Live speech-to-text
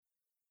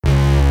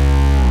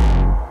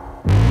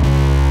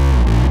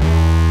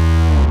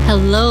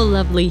Hello,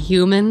 lovely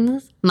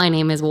humans. My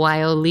name is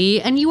Wyo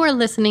Lee, and you are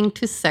listening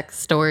to Sex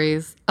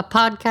Stories, a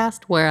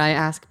podcast where I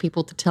ask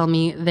people to tell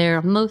me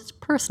their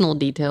most personal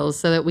details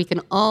so that we can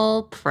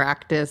all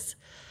practice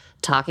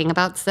talking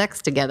about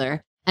sex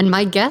together. And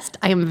my guest,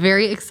 I am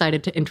very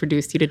excited to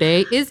introduce you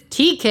today, is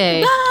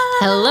TK.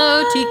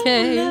 Hello,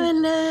 TK.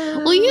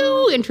 Hello. Will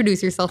you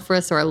introduce yourself for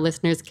us so our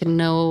listeners can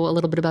know a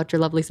little bit about your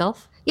lovely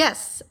self?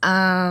 Yes,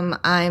 I'm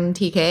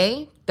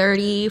TK,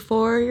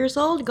 34 years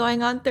old,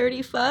 going on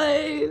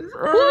 35.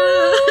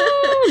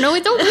 No,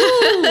 it's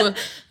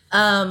okay.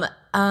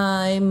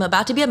 I'm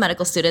about to be a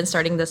medical student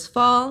starting this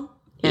fall.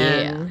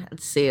 And Yeah.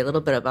 let's see, a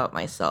little bit about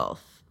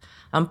myself.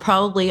 I'm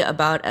probably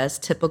about as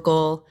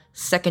typical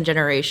second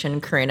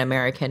generation Korean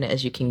American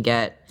as you can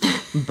get.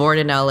 Born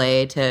in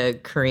LA to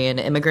Korean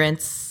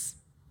immigrants.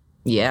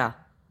 Yeah.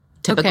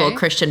 Typical Okay.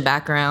 Christian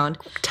background.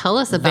 Tell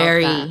us about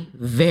that.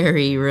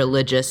 Very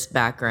religious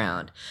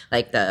background.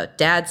 Like the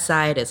dad's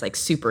side is like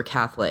super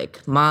Catholic.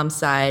 Mom's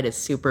side is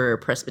super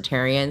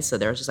Presbyterian. So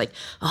they're just like,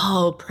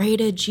 oh, pray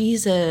to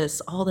Jesus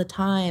all the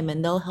time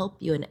and they'll help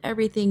you in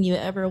everything you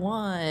ever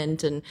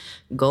want. And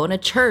going to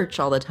church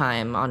all the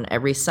time on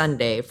every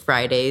Sunday.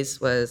 Fridays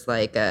was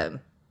like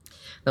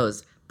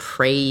those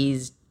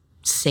praise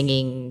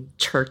singing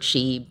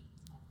churchy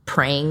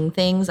praying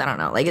things. I don't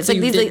know. Like it's So like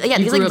you these did- like, yeah,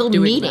 you these grew like up little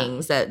doing that.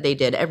 meetings that they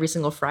did every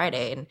single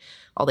Friday and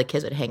all the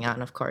kids would hang out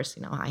and of course,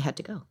 you know, I had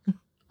to go.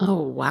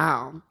 Oh,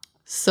 wow.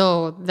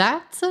 So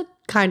that's a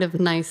kind of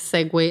nice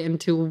segue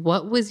into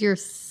what was your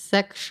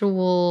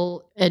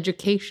sexual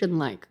education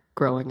like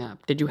growing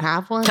up? Did you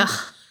have one?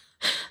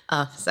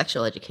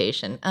 Sexual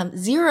education.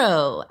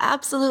 Zero.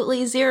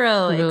 Absolutely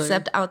zero. Really?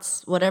 Except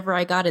whatever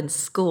I got in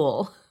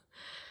school.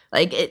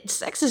 Like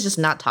sex is just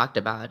not talked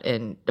about,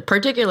 and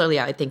particularly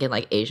I think in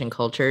like Asian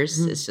cultures,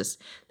 it's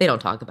just they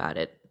don't talk about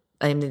it.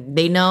 I mean,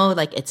 they know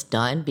like it's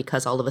done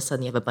because all of a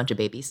sudden you have a bunch of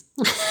babies.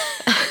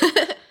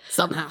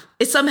 Somehow.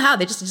 It's somehow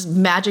they just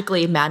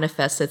magically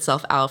manifests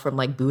itself out from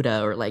like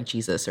Buddha or like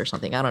Jesus or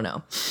something. I don't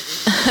know.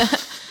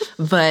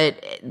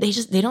 But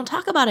they don't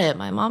talk about it.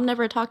 My mom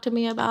never talked to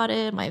me about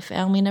it. My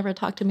family never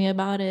talked to me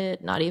about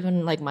it. Not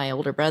even like my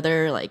older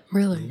brother. Like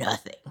Really?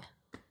 nothing.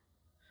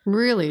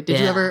 Really? Did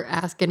you Yeah. ever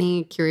ask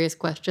any curious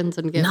questions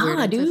and get Nah, weird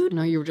answers? dude.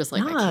 No, you were just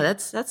like, I No, can't.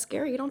 that's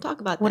scary. You don't talk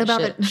about What that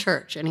about shit. at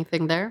church?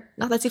 Anything there?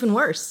 No, that's even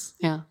worse.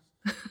 Yeah.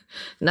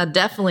 No,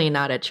 definitely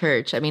not at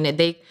church. I mean, I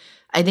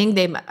think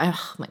they,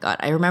 oh my God,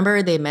 I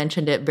remember they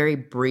mentioned it very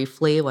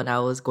briefly when I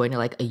was going to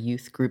like a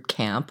youth group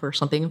camp or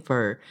something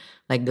for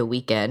like the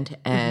weekend.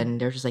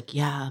 And they're just like,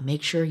 yeah,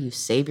 make sure you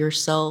save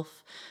yourself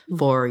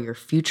for your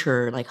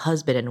future like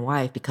husband and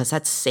wife because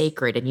that's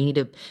sacred and you need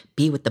to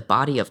be with the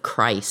body of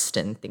Christ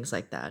and things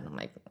like that. And I'm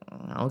like,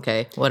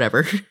 okay,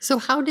 whatever. So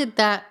how did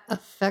that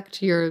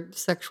affect your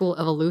sexual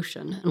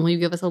evolution? And will you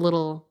give us a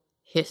little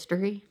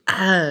history?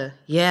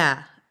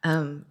 Yeah.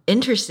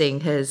 Interesting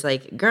because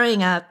like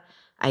growing up,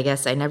 I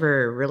guess I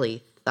never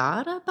really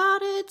thought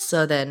about it.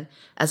 So then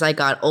as I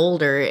got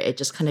older, it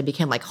just kind of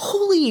became like,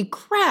 holy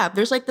crap,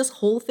 there's like this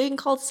whole thing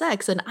called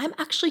sex and I'm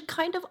actually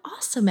kind of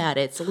awesome at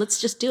it. So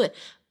let's just do it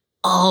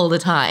all the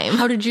time.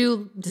 How did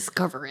you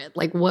discover it?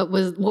 Like what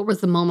was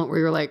the moment where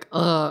you were like,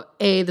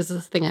 this is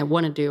the thing I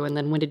want to do, and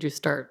then when did you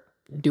start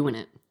doing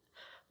it?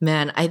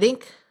 Man, I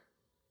think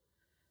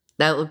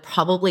that would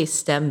probably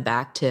stem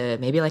back to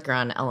maybe like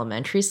around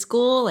elementary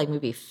school, like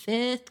maybe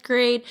 5th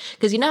grade.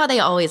 Because you know how they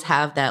always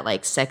have that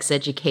like sex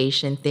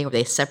education thing where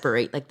they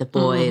separate like the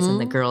boys and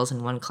the girls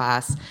in one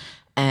class.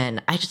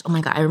 And oh my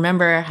God, I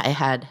remember I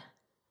had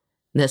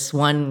this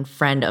one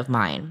friend of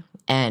mine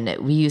and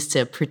we used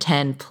to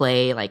pretend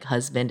play like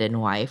husband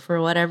and wife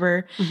or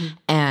whatever.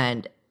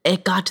 And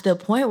it got to the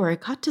point where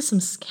it got to some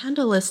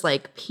scandalous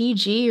like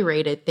PG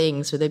rated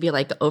things where they'd be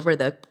like over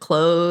the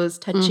clothes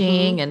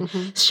touching and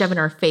shoving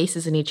our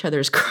faces in each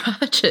other's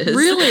crotches.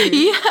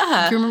 Really?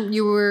 Yeah. Do you remember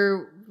you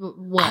were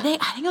what? I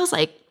think I was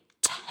like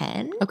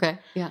 10. Okay,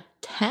 yeah.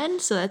 10.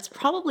 So that's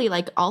probably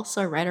like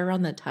also right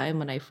around the time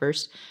when I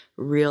first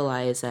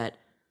realized that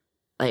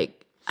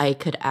like I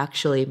could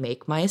actually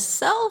make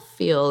myself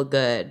feel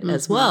good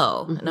as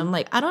well. And I'm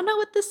like, I don't know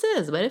what this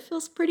is, but it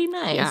feels pretty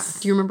nice. Yeah.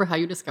 Do you remember how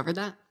you discovered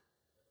that?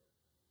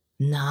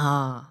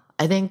 Nah,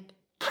 I think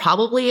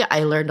probably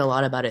I learned a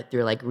lot about it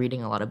through like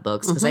reading a lot of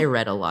books because I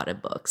read a lot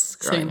of books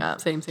growing up.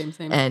 Same.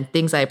 And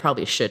things I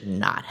probably should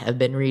not have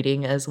been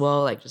reading as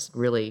well, like just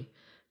really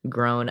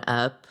grown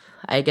up,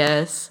 I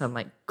guess. I'm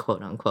like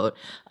quote unquote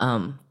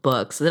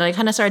books. So then I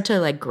kind of started to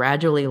like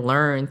gradually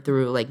learn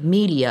through like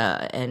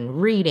media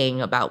and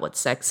reading about what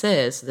sex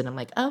is. So then I'm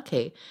like,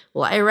 okay,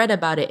 well, I read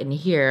about it in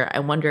here. I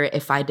wonder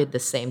if I did the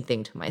same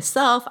thing to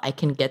myself, I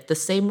can get the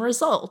same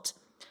result.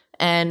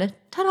 And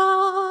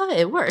ta-da,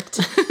 it worked.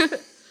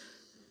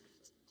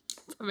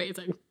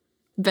 Amazing.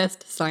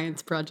 Best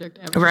science project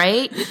ever.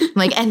 Right?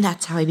 Like, and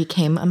that's how I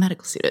became a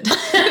medical student.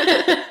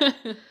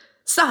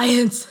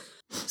 Science.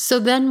 So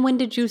then when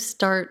did you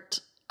start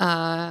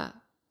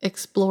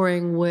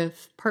exploring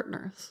with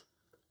partners?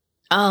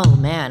 Oh,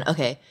 man.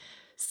 Okay.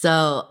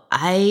 So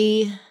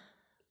I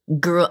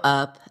grew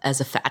up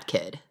as a fat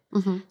kid.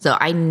 So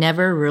I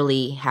never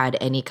really had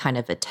any kind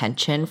of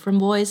attention from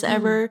boys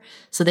ever.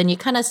 So then you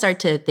kind of start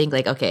to think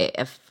like, okay,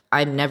 if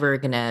I'm never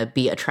going to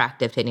be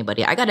attractive to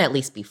anybody, I got to at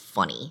least be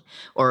funny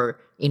or,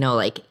 you know,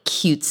 like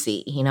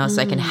cutesy, you know,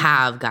 so I can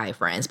have guy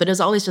friends. But it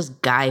was always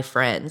just guy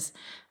friends.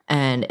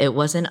 And it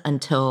wasn't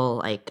until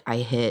like I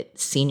hit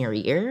senior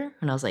year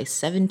when I was like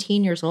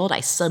 17 years old,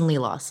 I suddenly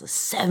lost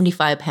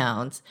 75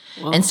 pounds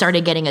and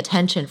started getting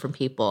attention from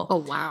people. Oh,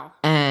 wow.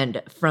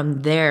 And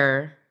from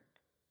there,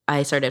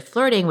 I started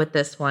flirting with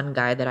this one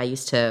guy that I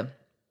used to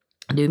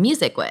do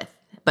music with.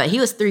 But he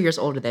was 3 years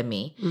older than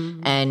me.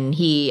 And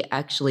he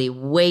actually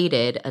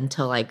waited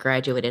until I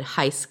graduated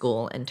high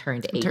school and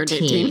turned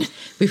 18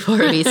 before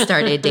we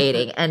started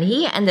dating. And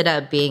he ended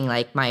up being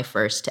like my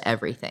first to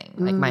everything,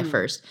 like my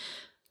first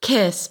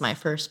kiss, my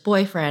first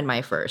boyfriend,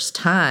 my first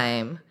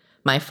time,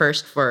 my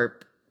first for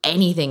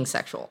anything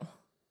sexual.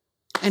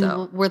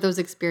 And were those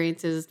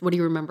experiences, what do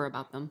you remember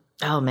about them?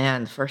 Oh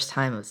man, the first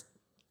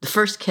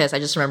kiss, I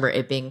just remember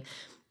it being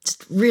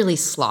just really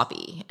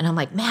sloppy. And I'm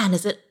like, man,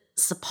 is it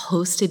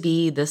supposed to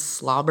be this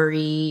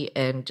slobbery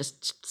and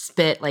just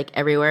spit like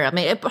everywhere? I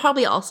mean, it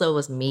probably also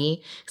was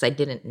me because I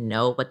didn't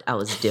know what I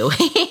was doing.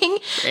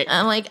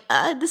 I'm like,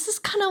 this is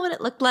kind of what it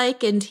looked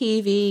like in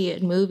TV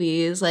and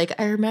movies. Like,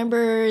 I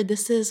remember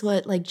this is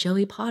what like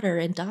Joey Potter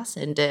and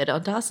Dawson did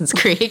on Dawson's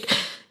Creek,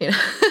 you know.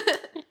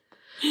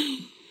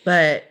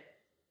 But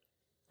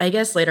I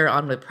guess later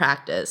on with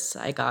practice,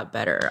 I got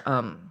better.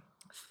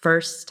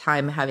 First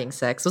time having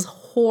sex was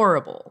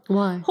horrible.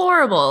 Why?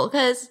 Horrible,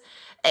 because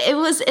it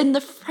was in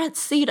the front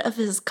seat of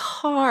his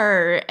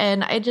car,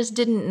 and I just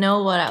didn't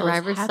know what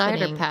Driver's was happening.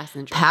 side or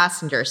passenger?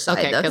 Passenger side.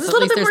 Okay, though, because it's at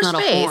least there's more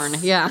not space. a horn.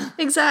 Yeah.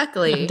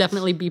 Exactly. I've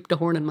definitely beeped a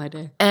horn in my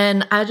day.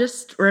 And I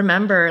just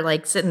remember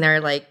like sitting there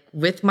like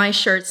with my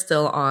shirt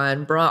still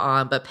on, bra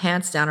on, but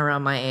pants down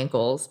around my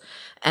ankles.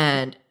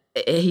 And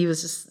he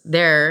was just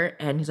there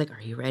and he's like,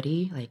 "Are you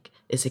ready? Like,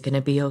 is it going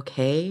to be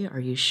okay? Are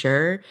you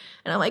sure?"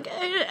 And I'm like,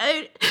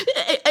 I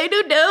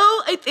don't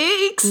know. I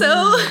think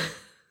so.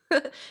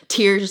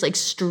 Tears just like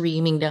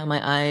streaming down my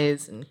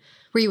eyes. And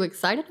Were you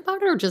excited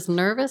about it or just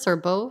nervous or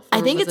both? I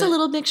Or think was it's a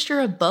little mixture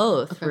of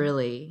both,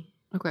 really.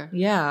 Okay.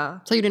 Yeah.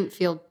 So you didn't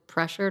feel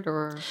pressured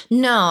or?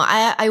 No,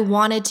 I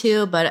wanted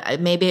to,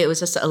 but maybe it was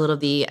just a little of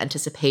the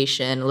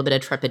anticipation, a little bit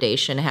of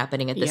trepidation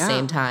happening at the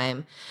same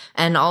time.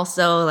 And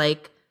also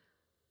like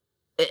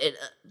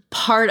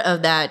part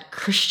of that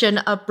Christian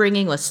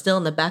upbringing was still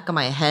in the back of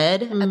my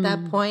head at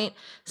that point.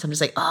 So I'm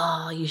just like,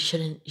 oh, you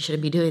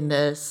shouldn't be doing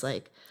this.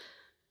 Like,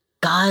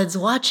 God's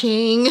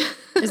watching.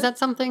 Is that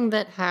something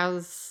that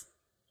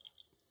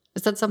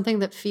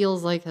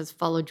feels like has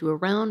followed you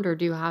around, or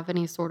do you have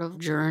any sort of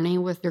journey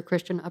with your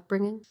Christian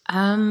upbringing?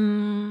 I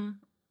mean,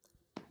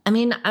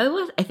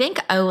 I think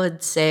I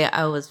would say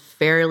I was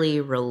fairly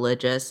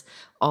religious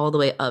all the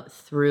way up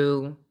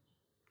through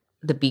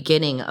the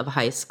beginning of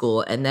high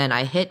school. And then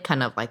I hit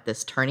kind of like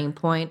this turning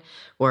point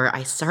where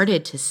I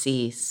started to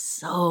see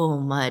so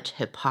much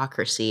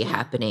hypocrisy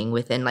happening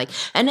within like,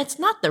 and it's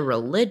not the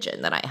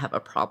religion that I have a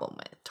problem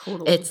with.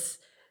 Totally. It's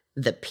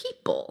the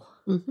people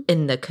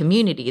in the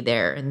community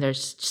there. And they're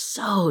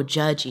so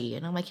judgy.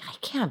 And I'm like, I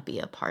can't be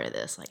a part of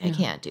this. Like, I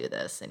can't do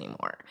this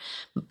anymore.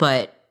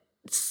 But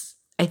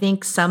I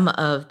think some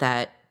of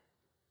that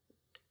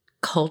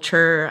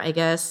culture, I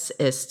guess,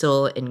 is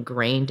still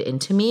ingrained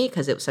into me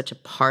because it was such a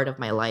part of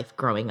my life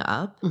growing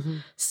up.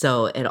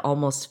 So it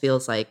almost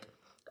feels like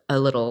a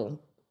little,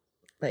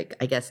 like,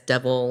 I guess,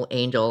 devil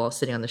angel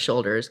sitting on the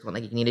shoulders going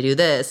like, you need to do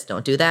this,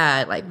 don't do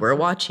that. Like, we're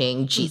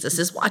watching. Jesus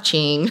is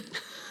watching.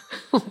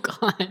 Oh,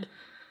 God.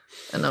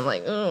 And I'm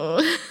like,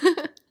 oh.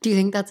 Do you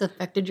think that's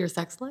affected your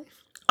sex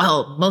life?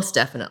 Oh, most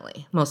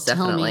definitely. Most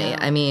definitely. Tell me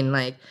how. I mean,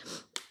 like,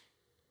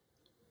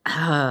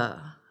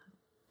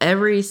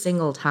 every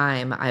single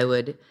time I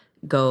would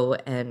go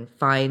and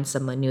find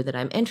someone new that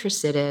I'm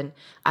interested in,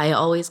 I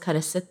always kind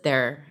of sit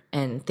there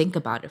and think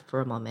about it for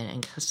a moment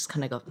and just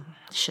kind of go,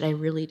 should I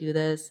really do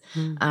this?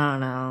 I don't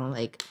know.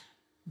 Like,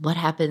 what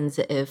happens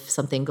if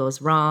something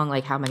goes wrong?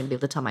 Like, how am I going to be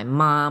able to tell my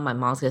mom? My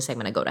mom's going to say I'm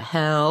going to go to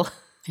hell.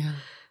 Yeah.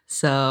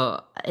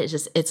 So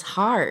it's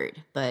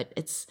hard, but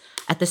it's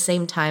at the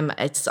same time,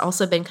 it's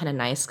also been kind of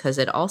nice because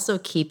it also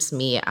keeps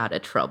me out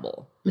of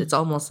trouble. It's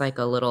almost like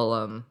a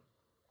little,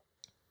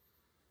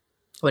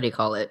 what do you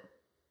call it?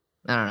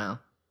 I don't know.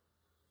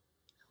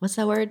 What's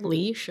that word?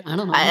 Leash? I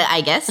don't know. I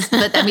guess.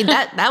 But I mean,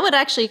 that would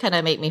actually kind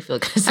of make me feel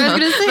good. I was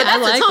going to say, but that's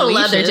I like a total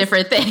leashes. other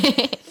different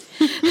thing.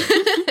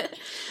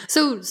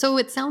 So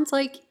it sounds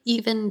like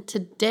even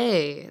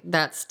today,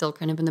 that's still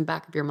kind of in the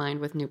back of your mind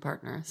with new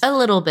partners. A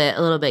little bit.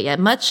 Yeah.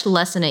 Much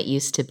less than it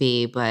used to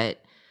be, but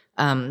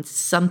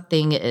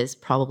something is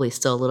probably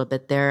still a little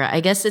bit there. I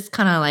guess it's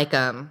kind of like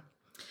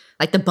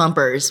the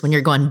bumpers when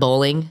you're going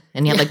bowling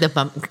and you have like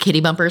the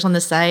kitty bumpers on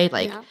the side.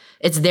 Like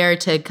it's there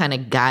to kind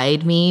of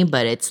guide me,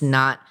 but it's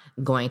not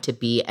going to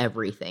be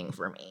everything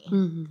for me.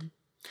 Mm-hmm.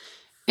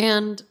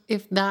 And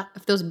if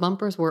those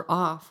bumpers were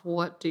off,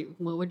 what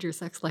would your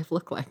sex life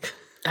look like?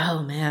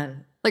 Oh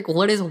man. Like,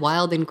 what is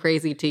wild and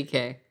crazy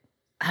TK?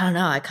 I don't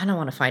know. I kind of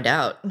want to find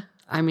out.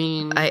 I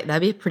mean,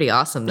 That'd be pretty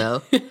awesome,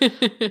 though.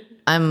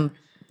 I'm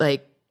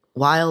like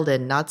wild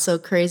and not so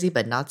crazy,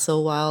 but not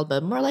so wild,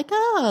 but more like,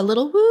 a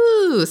little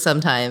woo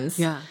sometimes.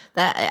 Yeah.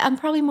 I'm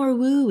probably more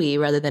woo-y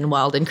rather than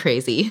wild and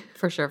crazy.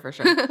 For sure.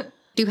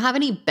 Do you have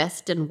any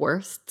best and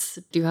worsts?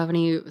 Do you have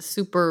any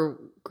super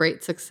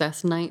great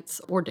success nights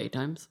or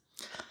daytimes?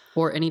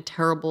 Or any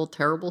terrible,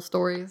 terrible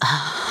stories?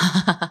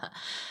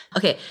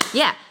 Okay,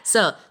 yeah.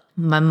 So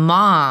my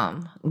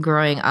mom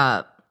growing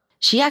up,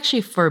 she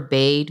actually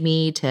forbade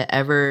me to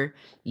ever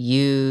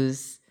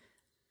use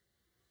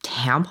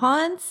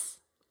tampons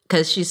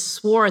because she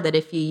swore that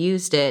if you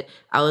used it,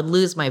 I would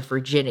lose my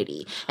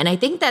virginity. And I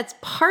think that's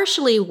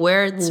partially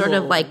where sort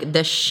of like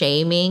the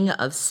shaming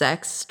of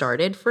sex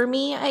started for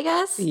me, I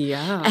guess.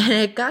 Yeah. And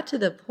it got to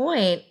the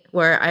point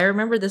where I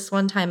remember this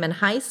one time in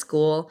high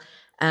school,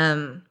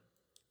 none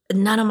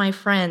of my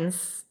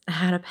friends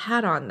had a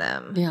pad on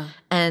them. Yeah.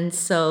 And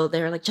so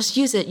they were like, just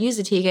use it,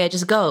 TK,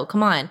 just go,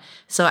 come on.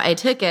 So I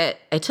took it,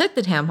 I took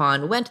the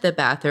tampon, went to the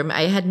bathroom.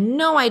 I had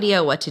no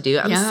idea what to do.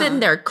 I'm sitting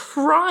there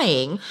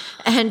crying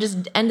and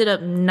just ended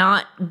up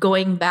not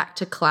going back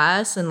to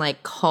class and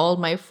like called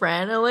my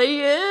friend. I'm like,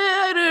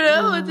 I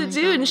don't know what to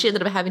do. And she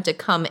ended up having to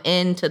come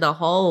into the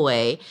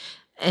hallway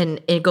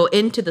and go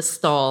into the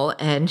stall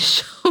and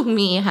show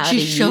me how to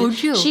use. She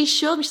showed you? She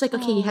showed me. She's like,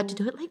 okay, you have to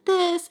do it like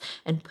this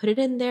and put it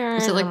in there.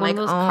 Was it like one of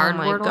those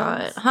cardboard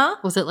ones? Huh?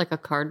 Was it like a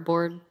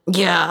cardboard?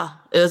 Yeah,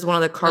 it was one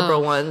of the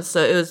cardboard ones.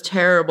 So it was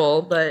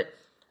terrible. But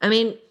I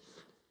mean,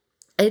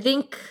 I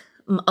think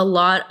a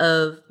lot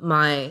of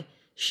my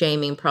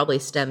shaming probably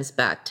stems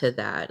back to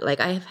that. Like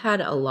I've had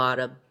a lot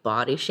of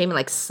body shaming,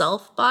 like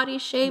self-body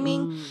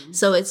shaming.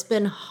 So it's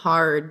been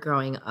hard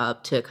growing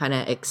up to kind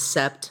of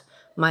accept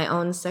my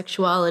own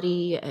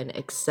sexuality and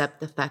accept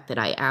the fact that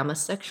I am a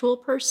sexual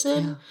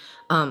person.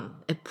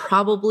 It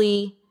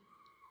probably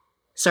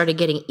started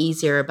getting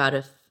easier about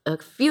a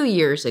few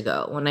years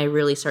ago when I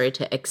really started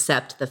to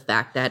accept the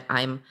fact that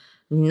I'm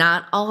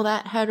not all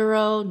that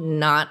hetero,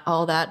 not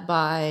all that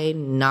bi,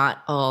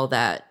 not all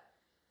that,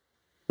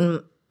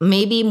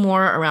 maybe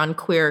more around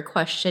queer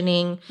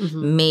questioning,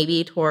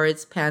 maybe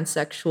towards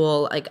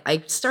pansexual. Like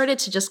I started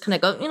to just kind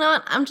of go, you know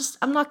what,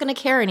 I'm not going to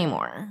care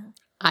anymore.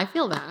 I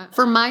feel that.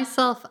 For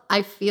myself,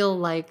 I feel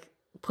like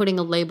putting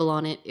a label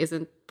on it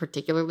isn't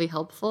particularly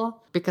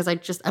helpful because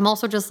I'm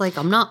also just like,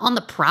 I'm not on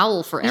the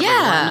prowl for everyone.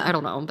 Yeah. I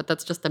don't know, but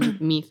that's just a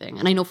me thing.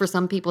 And I know for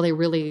some people, they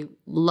really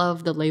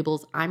love the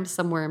labels. I'm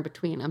somewhere in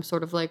between. I'm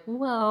sort of like,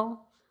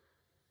 well,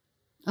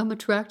 I'm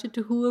attracted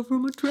to whoever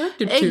I'm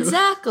attracted to.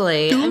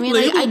 Exactly. Don't I mean,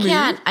 like, label me.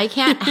 I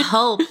can't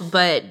help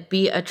but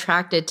be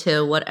attracted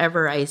to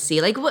whatever I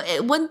see. Like,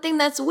 one thing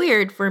that's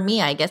weird for me,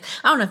 I guess,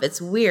 I don't know if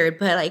it's weird,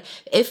 but like,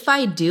 if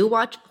I do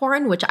watch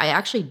porn, which I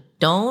actually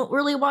don't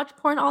really watch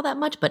porn all that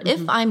much, but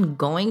if I'm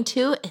going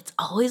to, it's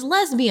always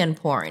lesbian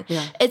porn.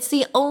 Yeah. It's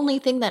the only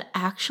thing that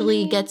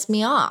actually gets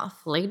me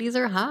off. Ladies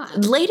are hot.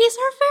 Ladies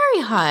are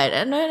very hot.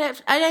 And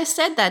I've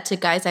said that to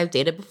guys I've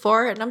dated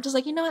before. And I'm just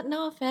like, you know what?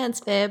 No offense,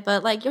 babe,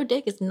 but like your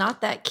dick is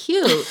not that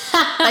cute.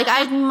 Like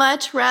I'd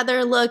much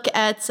rather look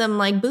at some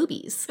like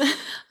boobies.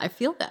 I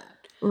feel that.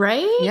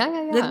 Right?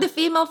 Yeah. The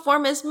female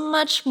form is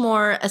much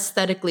more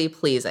aesthetically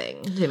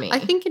pleasing to me. I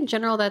think in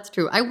general that's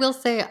true. I will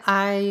say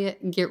I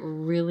get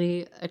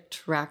really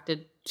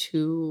attracted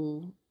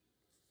to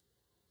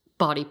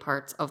body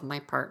parts of my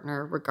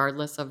partner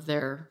regardless of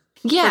their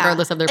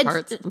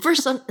parts.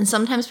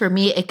 Sometimes for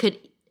me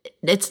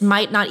it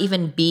might not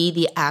even be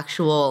the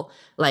actual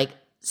like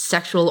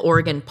sexual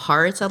organ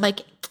parts. I'm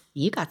like,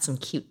 you got some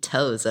cute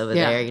toes over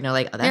there, you know,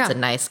 like, oh, that's a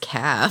nice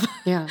calf.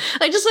 Yeah.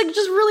 Like just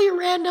really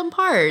random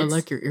parts. I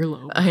like your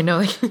earlobe. I know,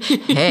 like,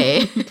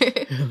 hey.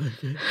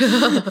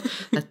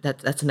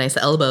 That's a nice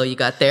elbow you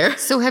got there.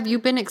 So have you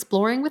been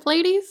exploring with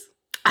ladies?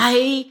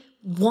 I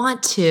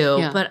want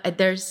to, but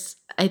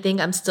I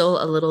think I'm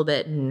still a little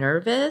bit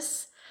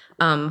nervous.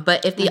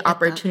 But if the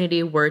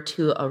opportunity were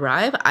to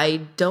arrive,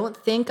 I don't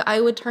think I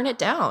would turn it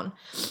down.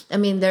 I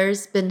mean,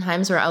 there's been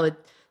times where I would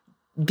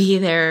be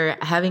there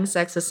having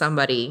sex with some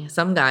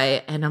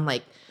guy, and I'm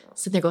like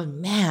sitting there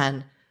going,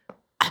 man,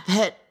 I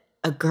bet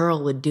a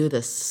girl would do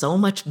this so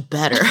much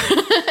better.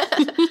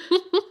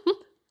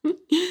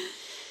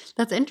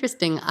 That's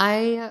interesting.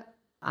 I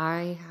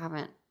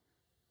haven't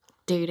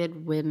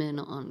dated women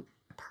on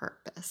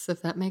purpose,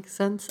 if that makes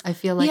sense. I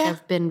feel like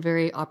I've been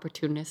very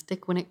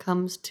opportunistic when it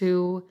comes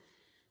to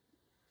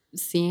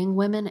seeing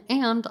women,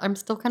 and I'm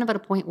still kind of at a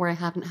point where I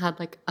haven't had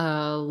like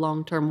a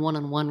long-term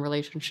one-on-one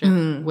relationship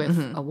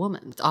with a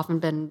woman. It's often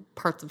been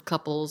parts of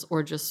couples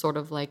or just sort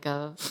of like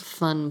a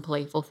fun,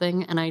 playful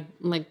thing, and I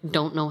like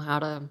don't know how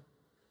to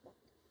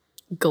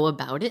go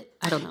about it.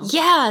 I don't know.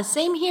 Yeah,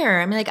 same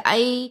here. I mean, like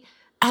I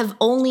have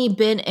only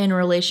been in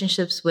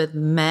relationships with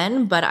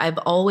men, but I've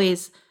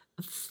always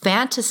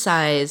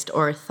fantasized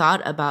or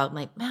thought about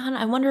like, man,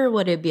 I wonder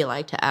what it'd be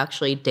like to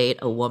actually date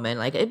a woman.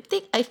 Like I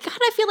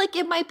kind of feel like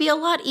it might be a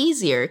lot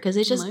easier because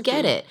they just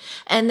get it.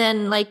 And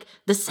then like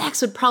the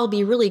sex would probably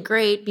be really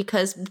great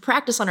because we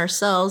practice on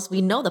ourselves.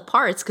 We know the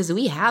parts because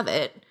we have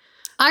it.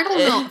 I don't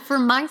know. For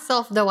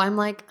myself, though, I'm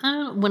like,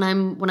 when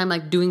I'm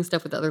like doing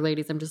stuff with other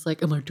ladies, I'm just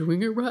like, am I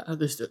doing it right?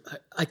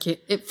 I can't.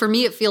 For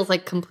me, it feels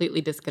like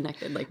completely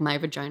disconnected, like my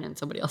vagina and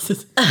somebody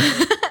else's.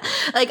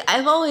 Like,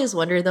 I've always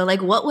wondered though,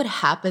 like, what would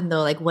happen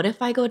though? Like, what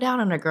if I go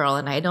down on a girl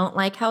and I don't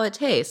like how it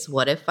tastes?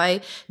 What if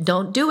I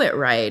don't do it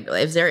right?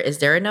 Is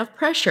there enough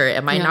pressure?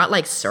 Am I not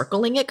like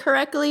circling it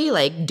correctly?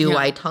 Like, do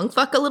I tongue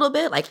fuck a little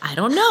bit? Like, I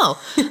don't know.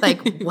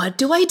 Like, what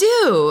do I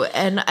do?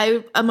 And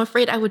I'm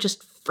afraid I would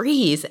just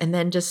freeze and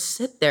then just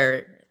sit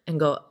there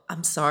and go,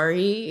 I'm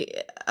sorry.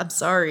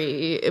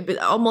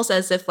 Almost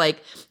as if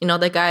like,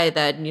 the guy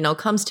that,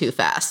 comes too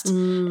fast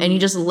and you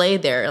just lay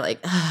there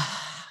like,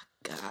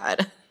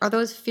 God. Are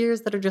those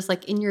fears that are just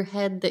like in your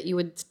head that you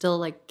would still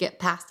like get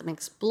past and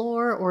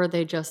explore, or are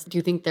they just, do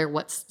you think they're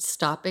what's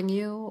stopping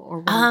you, or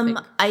what do you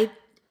think?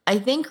 I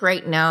think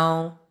right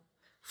now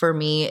for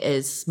me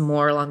is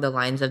more along the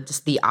lines of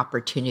just the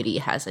opportunity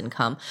hasn't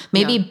come.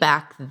 Maybe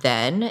back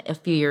then, a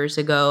few years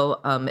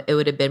ago, it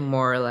would have been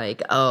more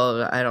like,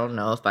 oh, I don't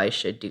know if I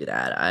should do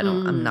that.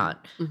 I'm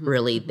not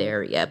really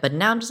there yet. But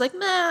now I'm just like,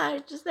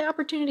 just the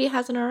opportunity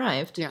hasn't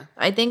arrived. Yeah.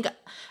 I think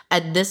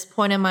at this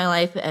point in my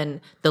life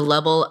and the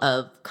level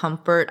of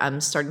comfort I'm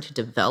starting to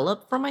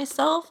develop for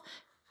myself,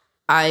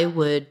 I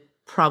would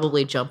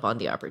probably jump on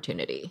the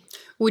opportunity.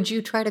 Would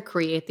you try to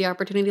create the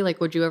opportunity?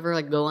 Like, would you ever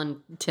like go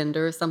on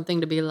Tinder or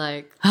something to be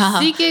like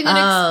seeking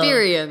an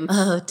experience?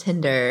 Oh,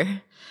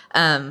 Tinder.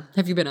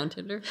 Have you been on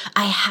Tinder?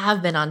 I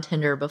have been on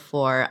Tinder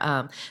before.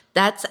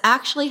 That's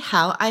actually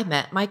how I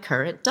met my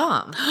current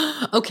dom.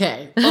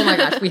 Okay. Oh my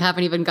gosh, we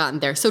haven't even gotten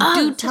there.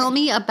 So tell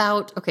me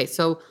about,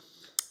 so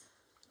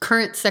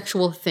current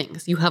sexual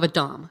things. You have a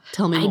dom.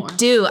 Tell me more.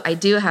 I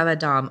do have a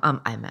dom.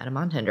 I met him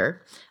on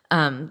Tinder.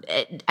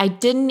 I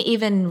didn't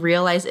even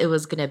realize it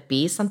was going to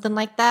be something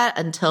like that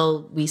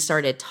until we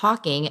started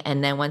talking.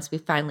 And then once we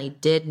finally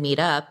did meet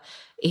up,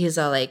 he's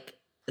all like,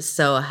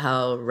 so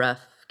how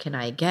rough can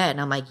I get?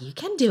 And I'm like, you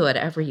can do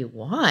whatever you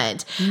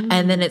want.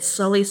 And then it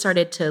slowly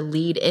started to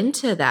lead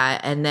into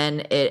that. And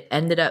then it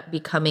ended up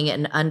becoming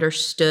an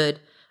understood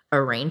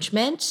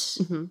arrangement.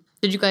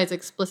 Did you guys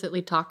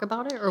explicitly talk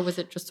about it, or was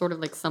it just sort of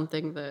like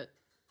something that...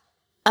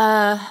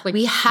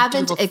 we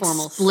haven't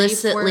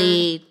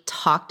explicitly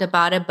talked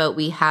about it, but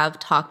we have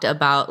talked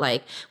about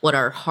like what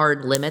our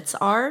hard limits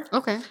are.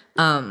 Okay.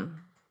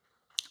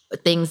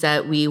 Things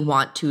that we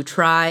want to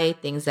try,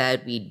 things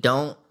that we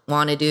don't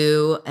want to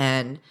do.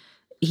 And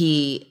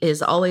he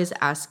is always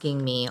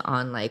asking me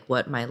on like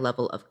what my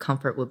level of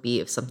comfort would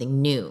be of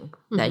something new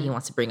that he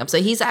wants to bring up.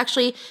 So he's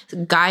actually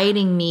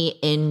guiding me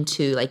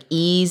into like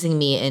easing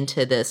me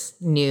into this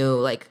new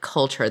like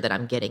culture that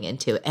I'm getting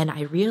into. And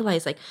I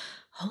realized like,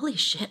 holy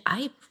shit,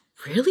 I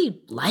really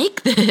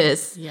like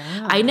this.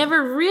 Yeah. I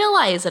never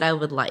realized that I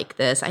would like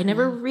this. I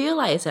never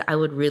realized that I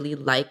would really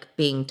like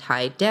being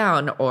tied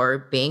down or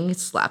being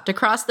slapped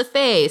across the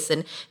face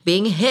and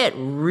being hit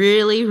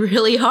really,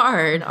 really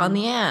hard on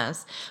the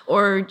ass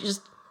or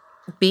just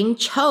being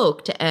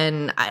choked.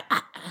 And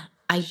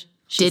I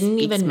didn't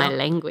even know. My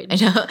language. I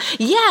know.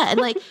 Yeah. And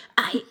like,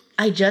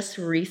 I just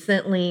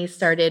recently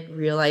started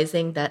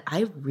realizing that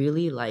I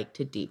really like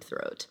to deep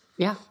throat.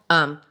 Yeah.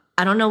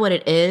 I don't know what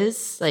it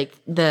is, like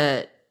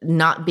the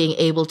not being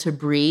able to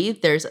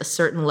breathe. There's a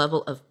certain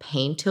level of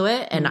pain to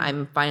it. And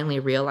I'm finally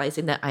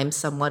realizing that I'm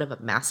somewhat of a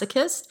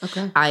masochist.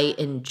 Okay. I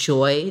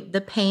enjoy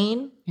the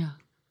pain. Yeah.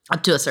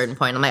 Up to a certain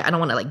point. I'm like, I don't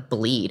want to like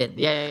bleed. And,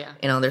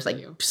 there's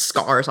like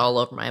scars all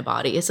over my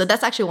body. So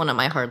that's actually one of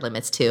my hard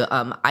limits too.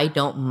 I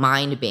don't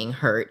mind being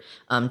hurt,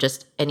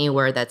 just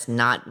anywhere that's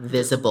not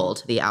visible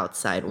to the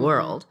outside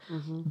world.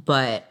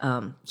 But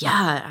I'm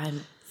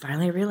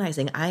finally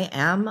realizing I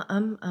am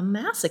a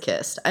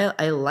masochist.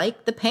 I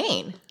like the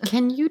pain.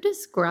 Can you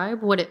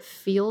describe what it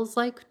feels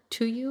like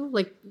to you?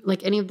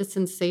 Like any of the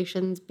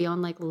sensations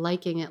beyond like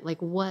liking it?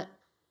 Like what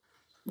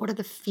are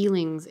the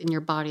feelings in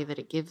your body that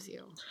it gives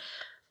you?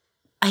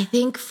 I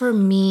think for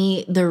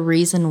me, the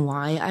reason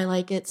why I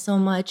like it so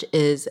much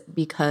is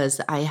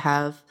because I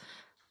have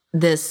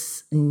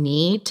this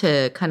need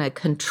to kind of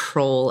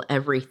control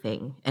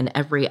everything and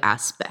every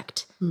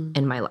aspect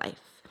in my life.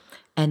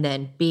 And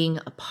then being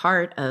a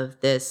part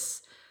of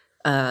this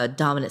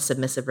dominant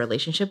submissive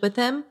relationship with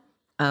him,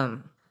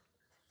 I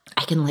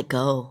can let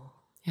go.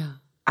 Yeah.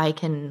 I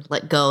can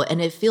let go.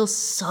 And it feels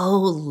so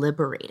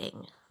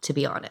liberating, to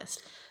be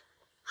honest.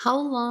 How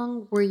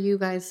long were you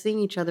guys seeing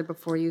each other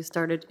before you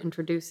started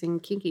introducing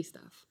kinky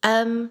stuff?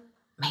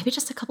 Maybe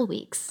just a couple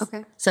weeks.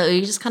 Okay. So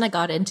you just kind of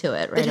got into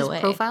it right away. Did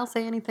his profile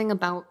say anything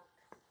about...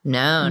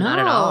 No, not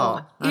at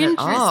all. Not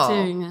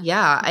Interesting. At all.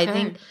 Yeah,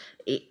 Okay.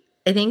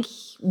 I think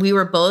we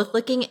were both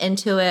looking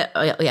into it.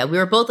 We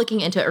were both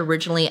looking into it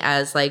originally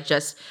as like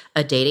just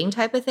a dating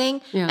type of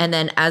thing. Yeah. And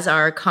then as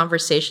our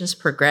conversations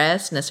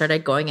progressed and it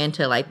started going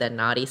into like the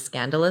naughty,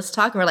 scandalous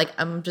talk, we're like,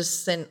 I'm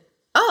just saying,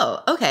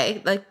 oh,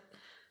 okay, like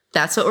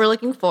that's what we're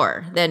looking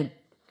for. Then,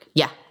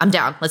 yeah, I'm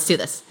down. Let's do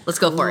this. Let's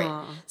go for it.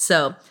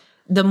 So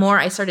the more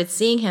I started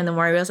seeing him, the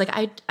more I realized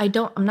like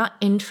I'm not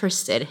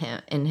interested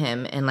in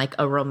him in like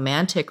a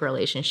romantic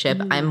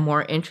relationship. I'm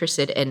more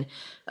interested in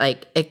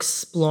like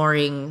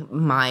exploring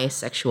my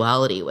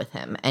sexuality with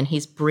him, and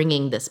he's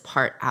bringing this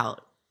part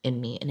out in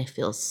me, and it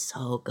feels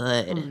so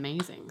good.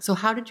 Amazing. So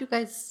how did you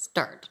guys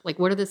start? Like,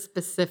 what are the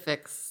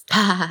specifics?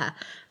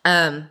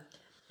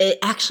 It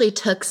actually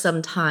took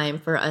some time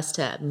for us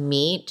to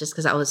meet just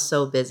because I was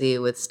so busy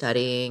with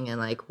studying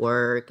and like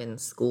work and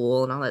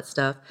school and all that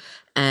stuff.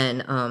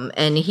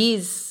 And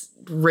he's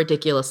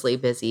ridiculously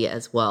busy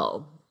as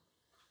well.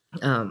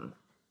 But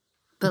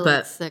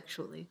like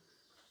sexually.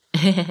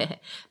 But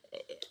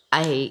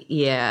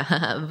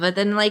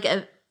then like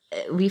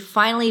we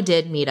finally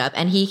did meet up,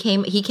 and he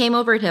came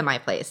over to my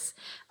place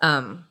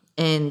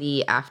in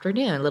the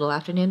afternoon, little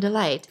afternoon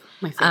delight.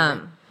 My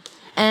favorite.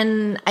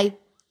 And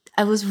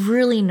I was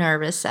really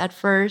nervous at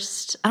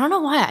first. I don't know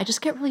why. I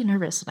just get really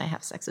nervous when I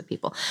have sex with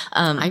people.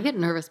 I get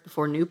nervous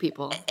before new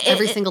people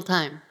every single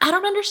time. I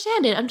don't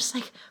understand it. I'm just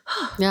like,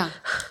 yeah.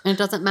 And it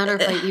doesn't matter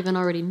if I even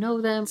already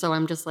know them. So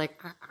I'm just like,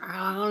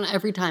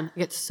 every time I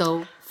get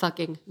so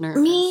fucking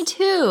nervous. Me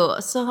too.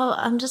 So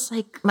I'm just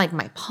like my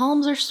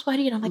palms are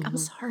sweaty, and I'm like, I'm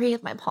sorry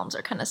if my palms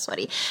are kind of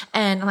sweaty.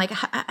 And I'm like,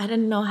 I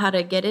didn't know how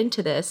to get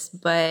into this,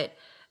 but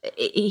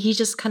he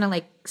just kind of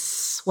like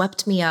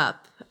swept me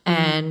up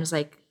and was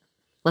like,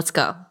 let's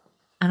go.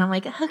 And I'm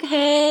like,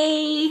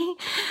 okay,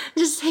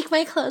 just take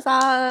my clothes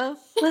off.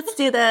 Let's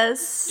do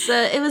this.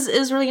 It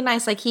was really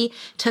nice. Like he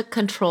took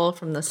control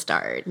from the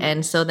start.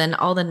 And so then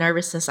all the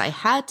nervousness I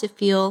had to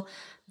feel,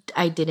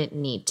 I didn't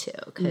need to,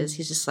 because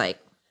he's just like,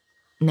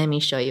 let me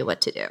show you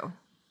what to do.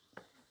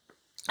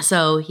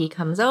 So he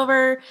comes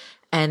over,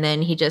 and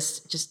then he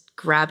just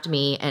grabbed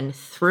me and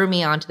threw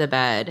me onto the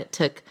bed,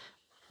 took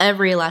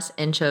every last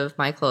inch of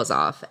my clothes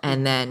off.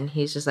 And then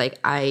he's just like,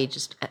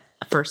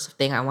 first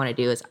thing I want to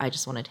do is I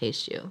just want to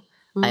taste you.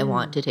 I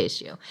want to taste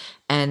you.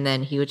 And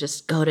then he would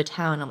just go to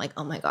town. I'm like,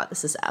 oh my God,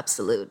 this is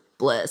absolute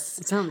bliss.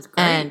 It sounds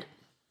great. And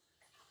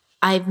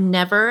I've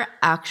never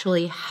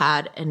actually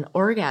had an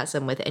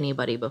orgasm with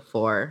anybody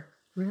before.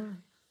 Really?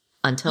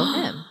 Until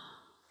him.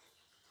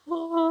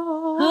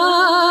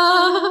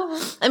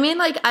 I mean,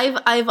 like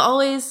I've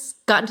always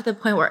gotten to the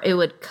point where it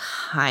would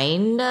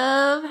kind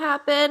of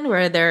happen,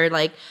 where they're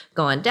like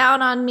going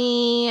down on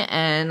me,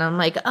 and I'm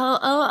like,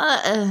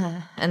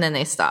 and then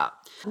they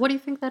stop. What do you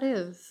think that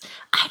is?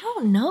 I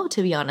don't know,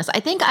 to be honest. I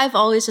think I've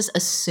always just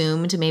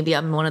assumed maybe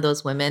I'm one of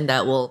those women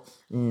that will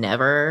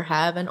never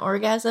have an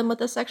orgasm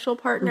with a sexual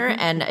partner,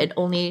 and it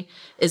only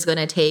is going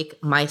to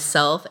take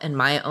myself and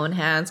my own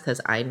hands because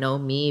I know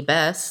me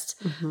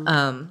best.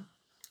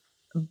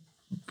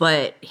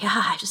 But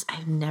yeah,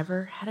 I've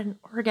never had an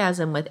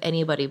orgasm with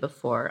anybody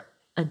before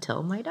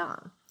until my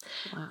dom.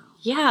 Wow.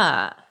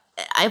 Yeah.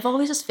 I've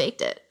always just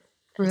faked it.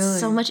 Really? It's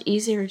so much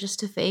easier just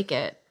to fake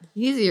it.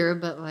 Easier,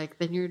 but like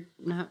then you're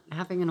not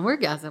having an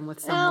orgasm with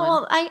someone. Yeah,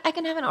 well, I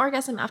can have an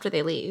orgasm after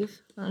they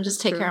leave. I'll just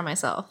take care of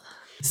myself.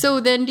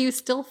 So then do you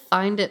still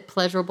find it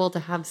pleasurable to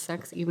have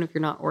sex even if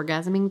you're not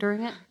orgasming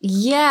during it?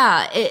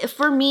 Yeah.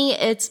 For me,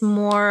 it's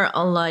more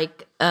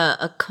like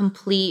a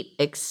complete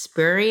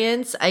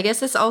experience. I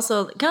guess it's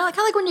also kind of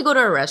like when you go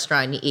to a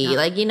restaurant and you eat.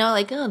 Like, you know,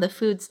 like, oh, the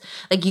food's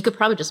like you could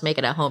probably just make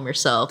it at home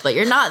yourself, but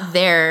you're not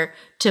there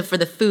for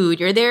the food.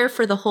 You're there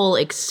for the whole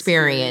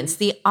experience,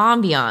 the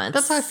ambiance.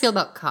 That's how I feel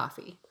about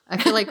coffee. I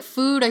feel like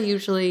food, I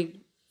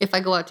usually, if I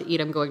go out to eat,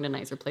 I'm going to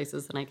nicer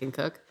places than I can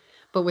cook.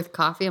 But with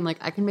coffee, I'm like,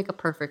 I can make a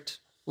perfect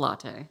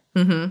latte.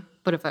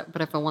 But if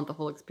I want the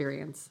whole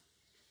experience.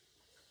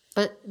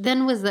 But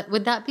then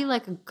would that be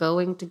like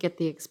going to get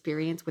the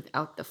experience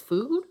without the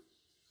food?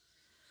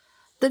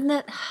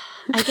 Then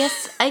I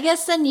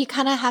guess then you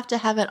kind of have to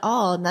have it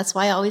all, and that's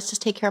why I always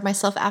just take care of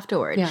myself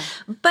afterward. Yeah.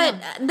 But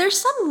there's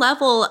some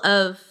level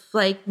of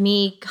like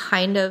me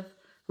kind of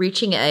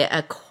reaching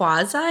a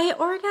quasi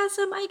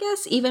orgasm, I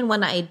guess, even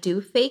when I do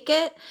fake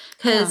it,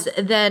 because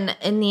then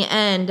in the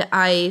end,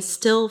 I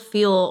still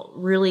feel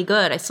really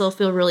good. I still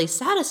feel really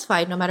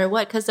satisfied no matter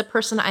what, because the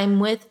person I'm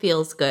with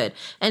feels good,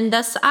 and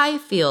thus I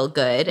feel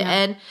good,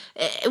 and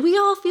we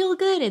all feel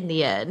good in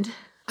the end.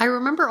 I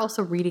remember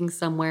also reading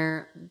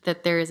somewhere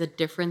that there is a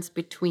difference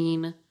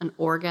between an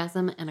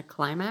orgasm and a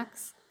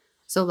climax.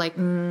 So like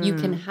you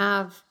can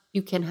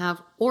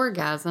have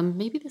orgasm.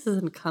 Maybe this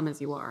isn't come as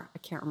you are. I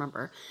can't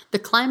remember. The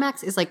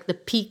climax is like the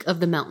peak of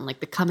the mountain, like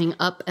the coming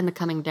up and the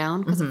coming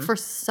down. Because for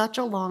such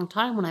a long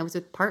time when I was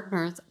with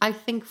partners, I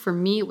think for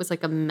me it was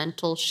like a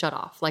mental shut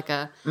off, like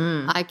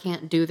I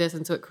can't do this.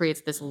 And so it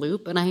creates this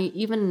loop. And I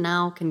even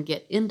now can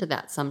get into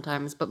that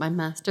sometimes, but my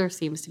master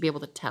seems to be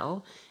able to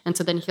tell. And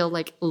so then he'll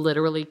like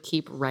literally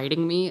keep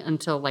writing me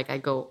until like I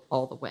go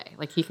all the way.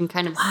 Like he can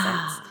kind of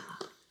sense.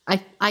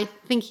 I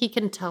think he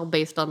can tell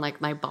based on like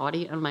my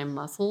body and my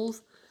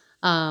muscles,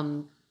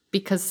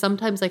 because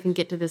sometimes I can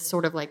get to this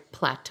sort of like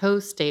plateau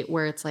state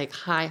where it's like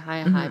high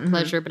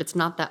pleasure, but it's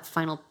not that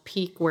final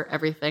peak where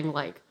everything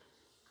like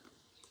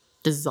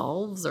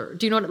dissolves, or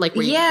do you know what, like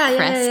where you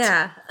crest?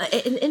 Yeah.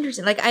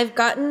 Interesting. Like I've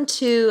gotten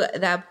to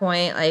that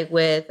point like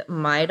with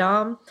my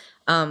dom,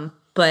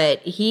 But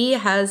he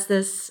has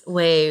this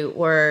way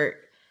where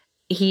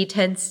he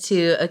tends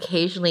to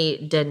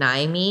occasionally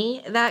deny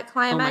me that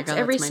climax God,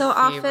 every that's so my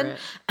often. favorite.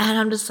 And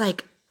I'm just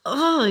like,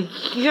 oh,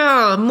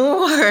 yeah,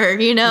 more,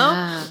 you know?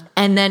 Yeah.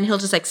 And then he'll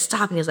just like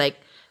stop and he's like,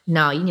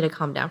 no, you need to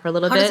calm down for a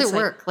little How bit. does It's it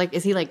like, work? Like,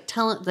 is he like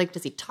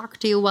does he talk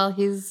to you while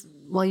he's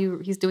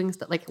doing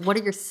stuff? Like, what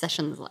are your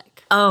sessions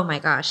like? oh my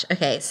gosh.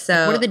 Okay.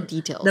 So What are the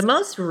details? the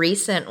most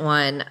recent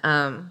one,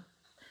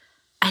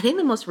 I think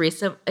the most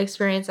recent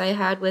experience I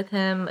had with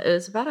him, it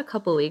was about a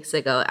couple weeks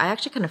ago. I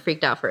actually kind of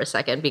freaked out for a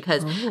second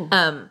because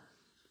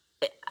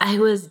I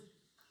was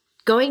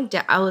going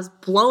down, I was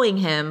blowing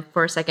him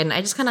for a second. I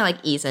just kind of like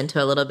ease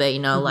into a little bit, you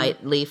know,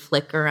 lightly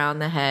flick around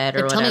the head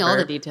or Tell whatever. me all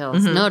the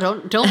details. No,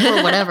 don't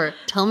or whatever.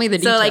 Tell me the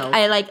So details. like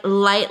I like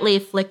lightly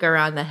flick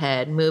around the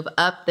head, move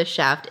up the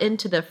shaft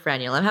into the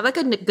frenulum, have like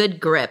a good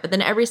grip. But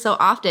then every so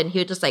often he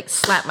would just like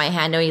slap my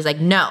hand. No, he's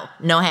like, no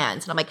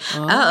hands. And I'm like,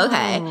 oh,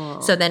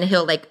 okay. So then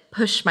he'll like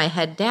push my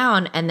head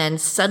down and then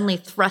suddenly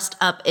thrust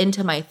up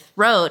into my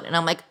throat. And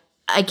I'm like,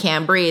 I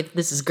can't breathe.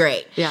 This is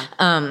great. Yeah.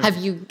 Have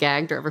you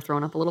gagged or ever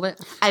thrown up a little bit?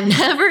 I've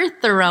never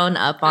thrown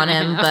up on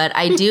him, but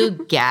I do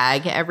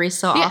gag every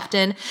so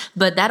often.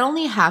 But that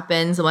only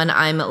happens when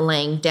I'm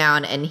laying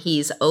down and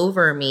he's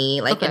over me,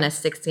 like in a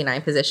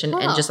 69 position,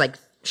 and just like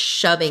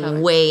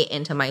shoving way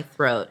into my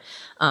throat.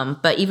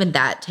 But even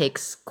that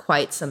takes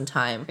quite some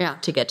time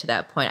to get to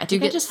that point. I Do you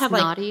think get I just have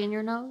snotty like in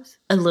your nose?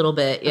 a little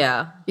bit,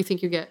 yeah. You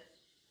think you get?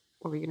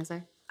 What were you gonna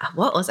say?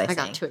 What was I I saying?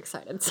 got too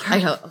excited.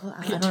 Sorry.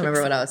 I don't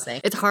remember what I was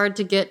saying. It's hard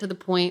to get to the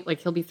point,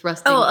 like he'll be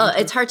thrusting.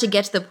 It's hard to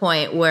get to the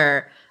point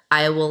where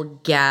I will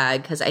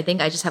gag because I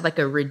think I just have like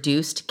a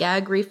reduced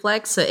gag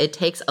reflex. So it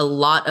takes a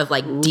lot of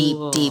like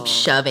deep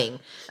shoving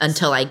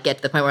until I get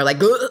to the point where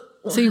like,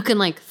 so you can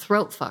like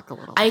throat fuck a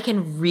little. I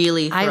can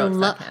really throat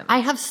fuck him. I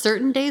have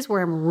certain days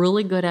where I'm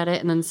really good at it,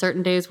 and then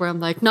certain days where I'm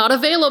like, not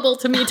available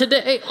to me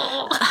today.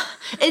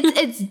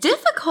 It's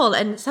difficult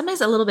and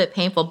sometimes a little bit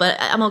painful, but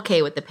I'm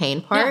okay with the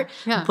pain part.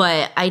 Yeah.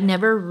 But I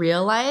never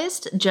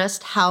realized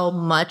just how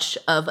much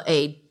of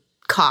a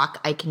cock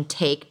I can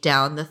take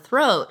down the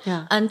throat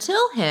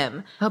until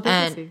him. How big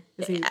and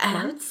is he? Is he I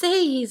large? would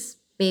say he's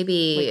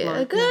maybe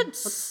Like a good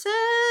 7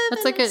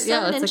 That's like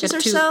inches a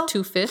or so.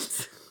 two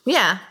fists.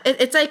 Yeah,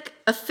 it's like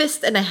a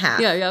fist and a half.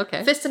 Yeah,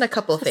 okay. Fist and a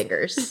couple of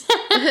fingers.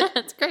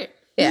 That's great.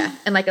 Yeah,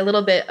 and like a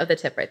little bit of the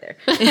tip right there.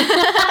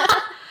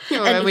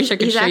 I wish I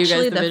could he's show you guys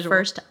actually the the visual.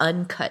 first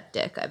uncut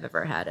dick I've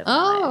ever had in my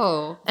life.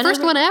 Oh, And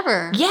first one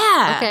ever.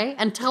 Yeah. Okay,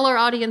 and tell our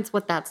audience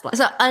what that's like.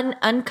 So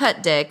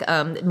uncut dick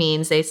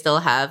means they still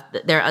have,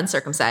 they're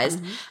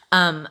uncircumcised.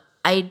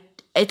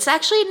 It's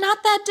actually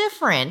not that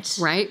different.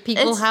 Right?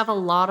 People have a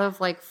lot of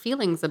like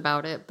feelings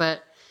about it,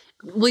 but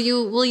will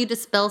you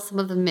dispel some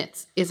of the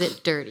myths? Is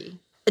it dirty?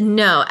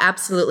 No,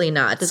 absolutely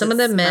not. Does Some it of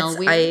the smell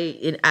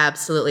myths,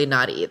 absolutely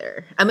not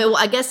either. I mean, well,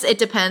 I guess it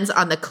depends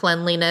on the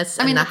cleanliness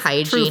and the that's true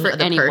hygiene for of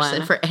the anyone.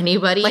 person, for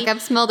anybody. Like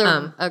I've smelled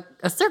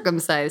a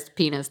circumcised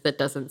penis that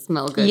doesn't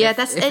smell good. Yeah, if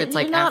that's if it. it's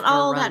like You're not after a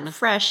all run. that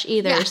fresh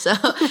either. So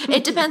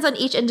it depends on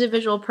each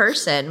individual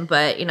person.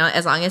 But, you know,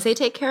 as long as they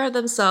take care of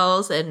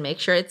themselves and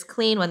make sure it's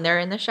clean when they're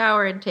in the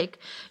shower and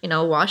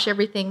wash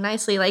everything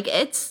nicely, like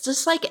it's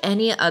just like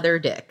any other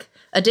dick.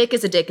 A dick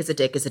is a dick is a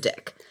dick is a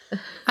dick.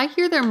 I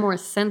hear they're more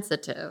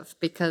sensitive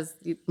because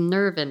the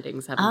nerve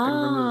endings haven't been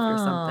removed or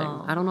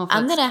something. I don't know if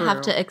I'm that's gonna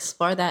have true. to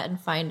explore that and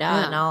find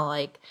out, and I'll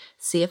like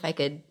see if I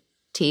could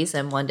tease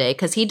him one day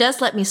because he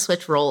does let me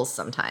switch roles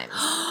sometimes.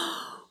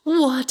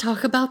 What?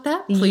 Talk about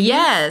that, please.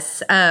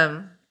 Yes.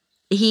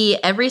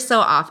 He every so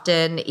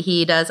often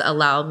he does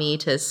allow me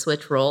to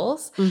switch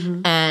roles,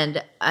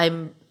 and I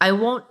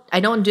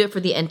don't do it for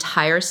the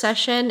entire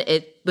session.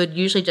 It would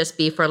usually just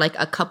be for like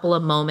a couple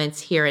of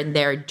moments here and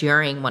there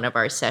during one of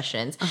our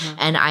sessions.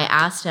 And I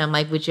asked him,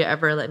 like, would you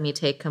ever let me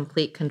take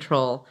complete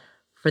control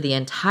for the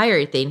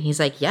entire thing? He's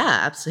like, yeah,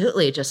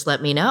 absolutely. Just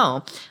let me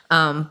know.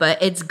 But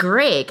it's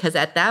great because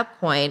at that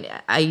point,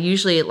 I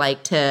usually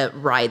like to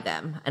ride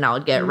them and I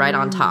would get right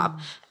on top.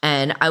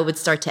 And I would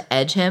start to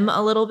edge him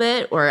a little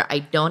bit, or I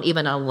don't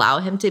even allow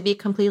him to be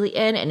completely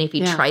in. And if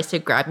he tries to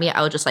grab me,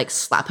 I would just like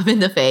slap him in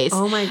the face.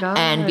 Oh my God.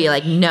 And be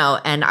like, no.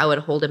 And I would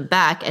hold him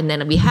back. And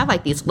then we have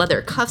like these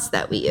leather cuffs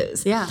that we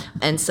use. Yeah.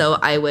 And so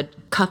I would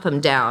cuff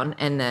him down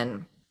and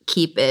then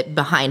keep it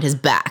behind his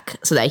back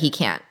so that he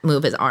can't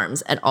move his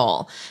arms at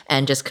all,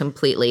 and just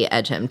completely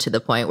edge him to the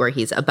point where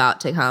he's about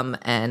to come,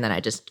 and then I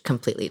just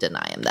completely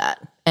deny him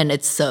that. And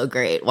it's so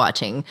great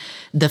watching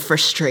the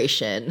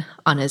frustration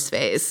on his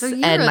face So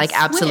you're and a like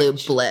absolute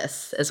switch.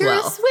 bliss as You're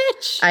well. a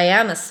switch. I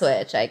am a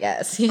switch, I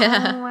guess.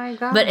 Yeah. Oh my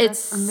God, But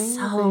that's it's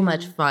so amazing.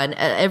 much fun.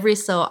 Every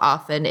so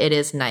often, it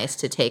is nice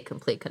to take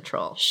complete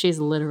control. She's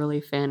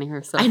literally fanning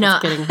herself. I know.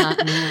 It's getting hot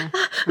in here.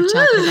 We're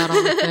talking about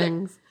all the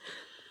things.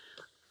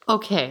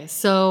 Okay,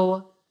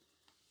 so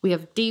We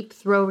have deep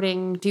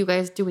throating. Do you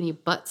guys do any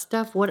butt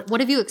stuff? What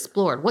have you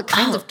explored? What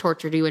kinds of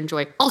torture do you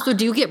enjoy? Also,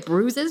 do you get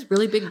bruises?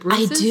 Really big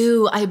bruises? I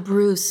do. I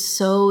bruise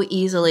so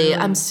easily. Really?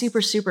 I'm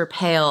super, super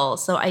pale.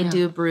 So I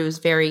do bruise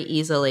very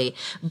easily.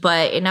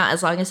 But not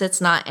as long as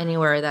it's not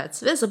anywhere that's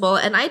visible.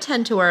 And I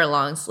tend to wear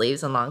long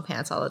sleeves and long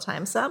pants all the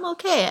time. So I'm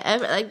okay.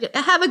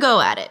 Have a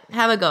go at it.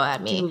 Have a go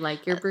at me. Do you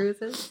like your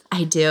bruises?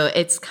 I do.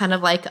 It's kind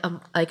of like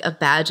a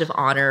badge of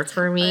honor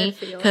for me.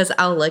 Because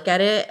I'll look at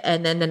it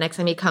and then the next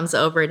time he comes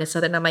over and it's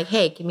something I'm like,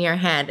 hey, give me your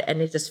hand,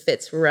 and it just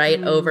fits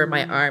right over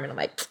my arm, and I'm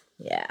like,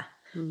 yeah.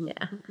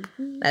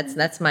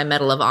 That's my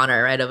medal of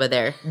honor right over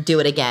there. Do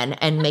it again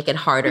and make it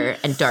harder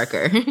and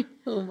darker.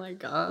 Oh my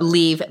god!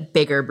 Leave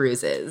bigger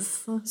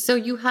bruises. So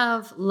you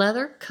have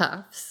leather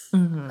cuffs.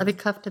 Are they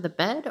cuffed to the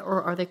bed,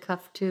 or are they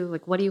cuffed to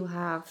like what do you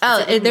have?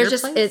 They're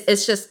just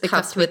it's just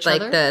cuffed with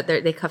like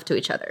they cuff to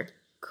each other.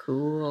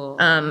 Cool.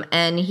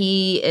 And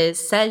he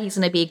said he's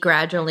going to be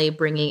gradually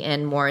bringing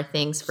in more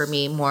things for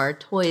me, more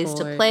toys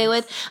to play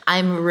with.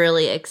 I'm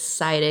really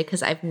excited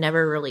because I've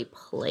never really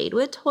played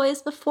with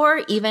toys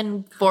before,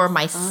 even for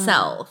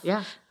myself.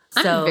 Yeah.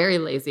 I'm very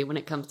lazy when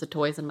it comes to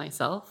toys and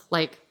myself.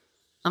 Like,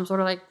 I'm sort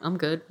of like, I'm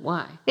good.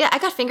 Why? Yeah, I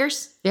got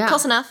fingers. Yeah.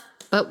 Close enough.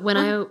 But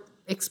when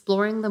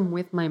exploring them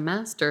with my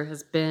master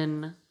has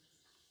been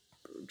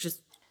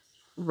just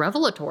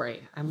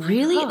revelatory. I'm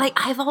really like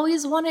I've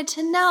always wanted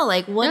to know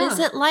what is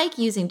it like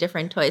using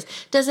different toys?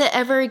 Does it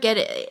ever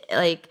get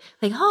like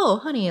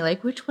oh honey,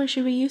 like which one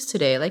should we use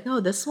today? Like oh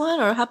this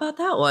one or how about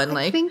that one?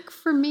 I think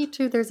for me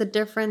too there's a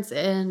difference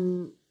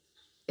in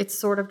it's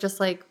sort of just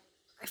like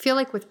I feel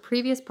like with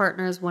previous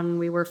partners when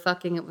we were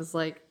fucking it was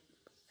like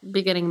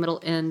beginning,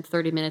 middle, end,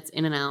 30 minutes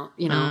in and out,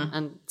 you know?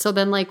 And so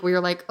then like we were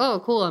like,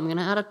 oh cool, I'm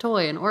gonna add a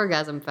toy and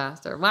orgasm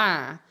faster.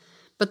 Wah.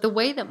 But the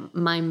way that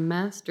my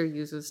master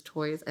uses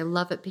toys, I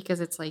love it because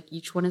it's like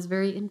each one is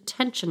very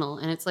intentional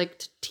and it's like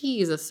to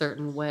tease a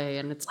certain way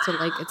and it's to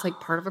like it's like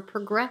part of a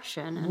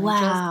progression. And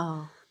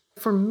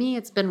for me,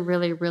 it's been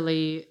really,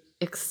 really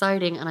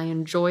exciting and I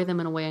enjoy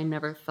them in a way I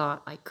never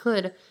thought I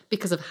could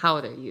because of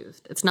how they're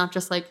used. It's not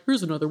just like,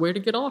 here's another way to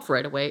get off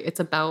right away. It's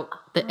about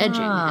the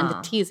edging and the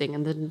teasing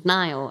and the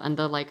denial and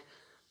the like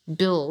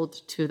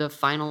build to the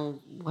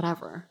final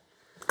whatever.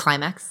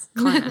 Climax.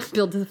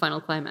 Build to the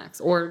final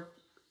climax. Or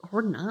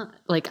not.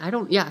 Like, I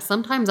don't,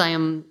 sometimes I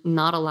am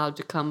not allowed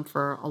to come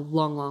for a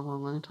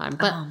long time.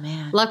 But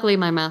luckily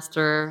my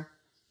master,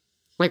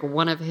 like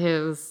one of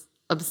his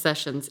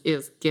obsessions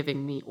is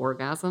giving me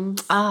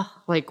orgasms.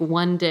 Like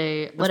one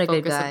day, the what a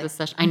focus good guy. of the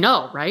session. I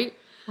know, right?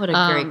 What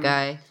a great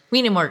guy.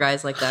 We need more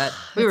guys like that.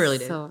 We really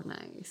do. So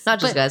nice. Not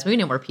just guys, we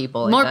need more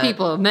people like more that.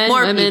 People, men,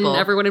 more women, people.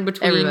 Everyone in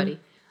between.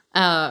 Everybody.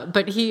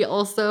 But he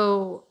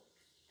also,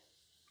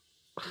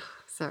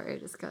 sorry, I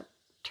just got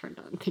turned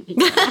on thinking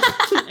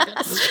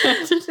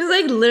It's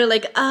like literally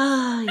like,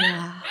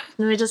 yeah.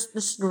 Let me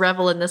just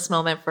revel in this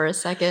moment for a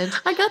second.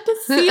 I got to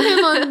see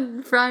him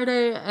on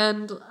Friday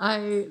and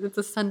it's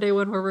a Sunday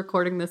when we're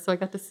recording this, so I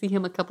got to see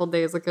him a couple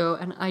days ago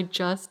and I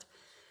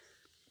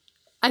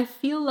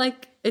feel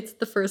like it's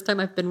the first time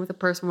I've been with a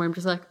person where I'm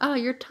just like, oh,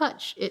 your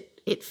touch,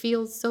 it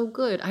feels so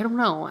good. I don't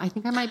know. I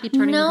think I might be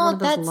turning into one of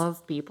those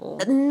love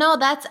people. No,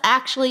 that's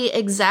actually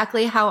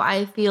exactly how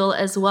I feel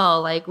as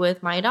well. Like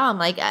with my dom,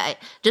 like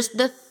just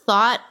the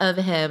thought of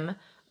him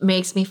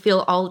makes me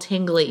feel all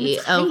tingly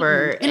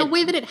over in a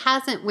way that it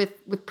hasn't with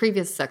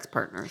previous sex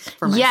partners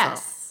for myself.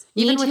 Yes,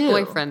 even with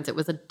boyfriends, it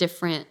was a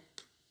different.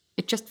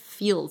 It just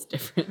feels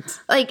different.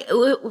 Like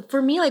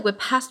for me, like with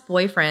past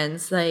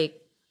boyfriends,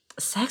 like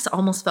sex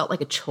almost felt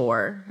like a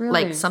chore,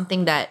 like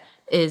something that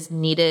is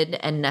needed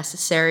and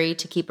necessary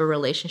to keep a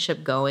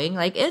relationship going.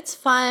 Like it's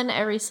fun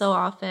every so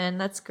often,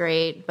 that's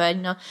great, but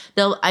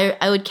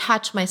I would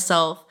catch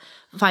myself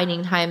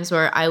finding times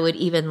where I would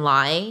even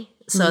lie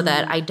so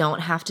that I don't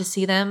have to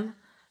see them,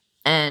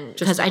 and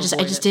because I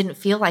just didn't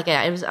feel like it.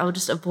 I would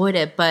just avoid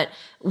it. But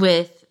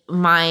with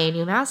my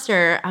new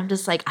master, I'm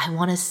just like I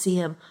want to see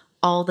him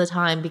all the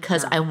time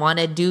because I want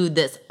to do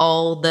this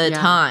all the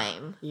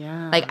time.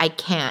 Yeah. Like I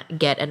can't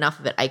get enough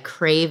of it. I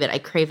crave it. I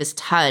crave his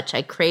touch.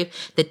 I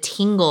crave the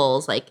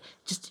tingles. Like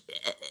just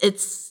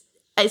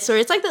I swear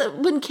it's like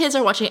when kids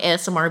are watching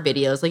ASMR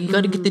videos, like you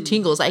got to get the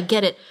tingles. I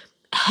get it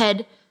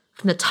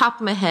from the top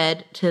of my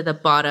head to the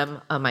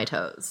bottom of my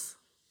toes.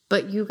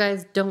 But you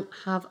guys don't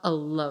have a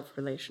love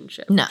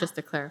relationship. No. Just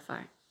to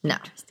clarify. No.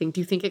 Interesting. Do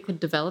you think it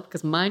could develop?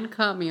 Because mine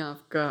caught me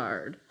off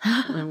guard.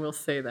 I will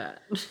say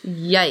that.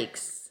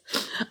 Yikes.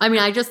 I mean,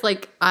 I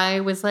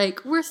was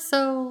like, we're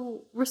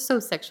so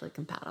sexually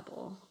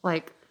compatible.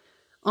 Like,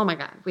 oh my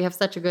God, we have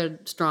such a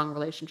good, strong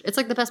relationship. It's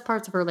like the best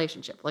parts of a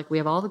relationship. Like we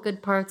have all the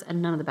good parts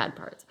and none of the bad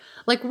parts.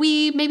 Like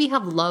we maybe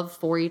have love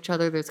for each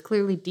other. There's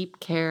clearly deep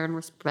care and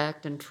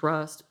respect and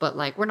trust, but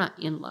like we're not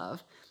in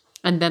love.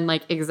 And then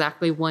like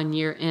exactly 1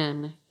 year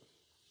in,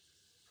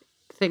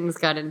 things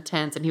got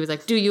intense and he was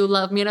like, do you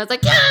love me? And I was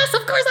like, yes,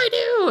 of course I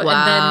do.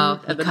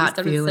 Wow, and then he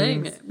started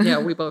saying it. Yeah,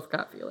 we both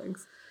got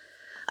feelings.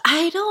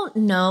 I don't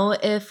know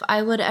if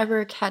I would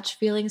ever catch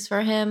feelings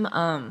for him.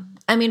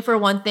 I mean, for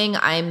one thing,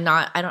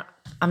 I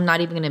I'm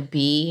not even going to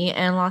be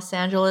in Los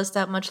Angeles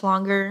that much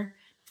longer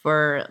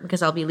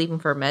because I'll be leaving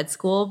for med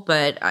school.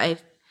 But I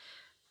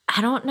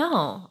don't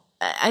know.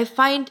 I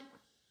find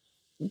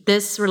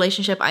this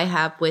relationship I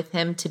have with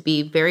him to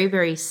be very,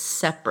 very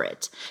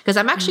separate because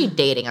I'm actually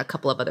dating a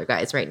couple of other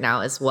guys right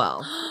now as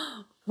well.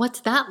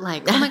 What's that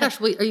like? Oh my gosh,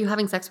 wait, are you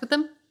having sex with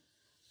them?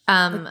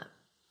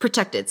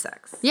 Protected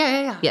sex.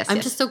 Yeah. Yes, I'm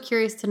yes. just so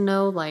curious to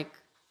know, like,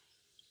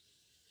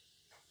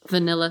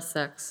 vanilla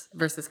sex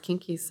versus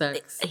kinky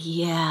sex.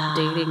 Yeah.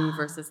 Dating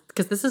versus...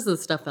 Because this is the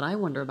stuff that I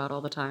wonder about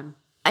all the time.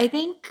 I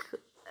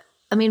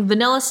mean,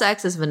 vanilla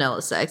sex is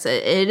vanilla sex.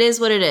 It is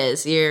what it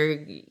is.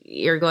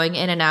 You're going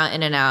in and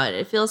out.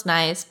 It feels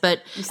nice,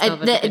 but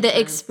the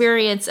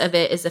experience of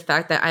it is the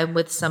fact that I'm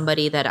with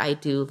somebody that I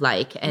do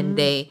like, and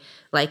they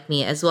like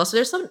me as well.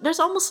 So there's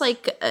almost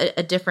like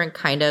a different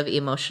kind of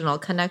emotional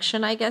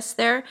connection, I guess,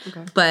 there.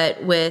 Okay.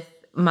 But with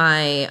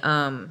my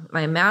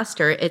my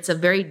master, it's a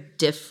very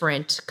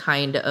different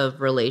kind of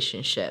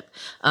relationship.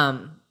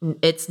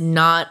 It's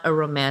not a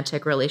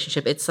romantic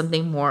relationship. It's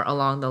something more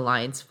along the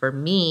lines for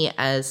me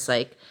as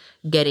like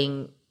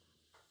getting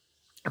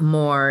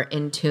more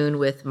in tune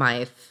with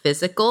my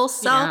physical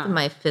self and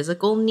my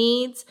physical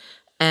needs.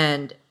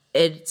 And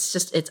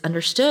it's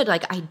understood.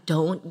 Like, I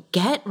don't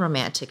get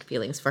romantic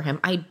feelings for him.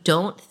 I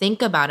don't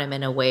think about him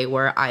in a way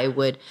where I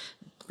would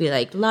be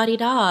like,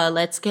 la-di-da,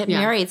 let's get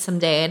married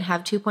someday and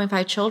have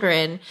 2.5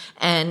 children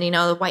and,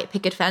 the white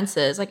picket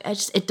fences. Like,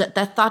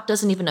 that thought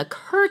doesn't even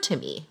occur to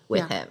me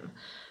with him.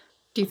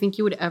 Do you think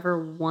you would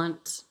ever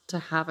want to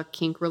have a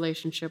kink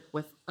relationship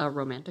with a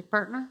romantic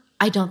partner?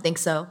 I don't think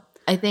so.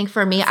 I think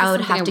for me, I would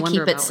have to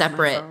keep it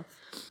separate.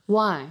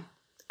 Why?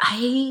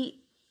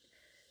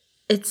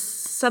 It's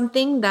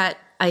something that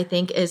I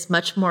think is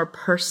much more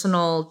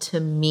personal to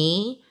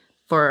me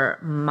for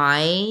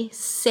my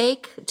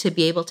sake, to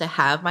be able to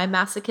have my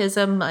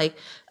masochism like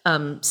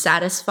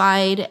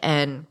satisfied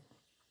and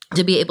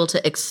to be able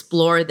to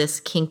explore this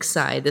kink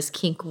side, this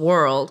kink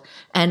world.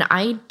 And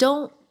I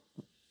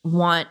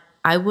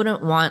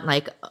wouldn't want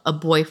like a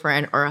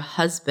boyfriend or a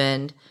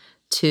husband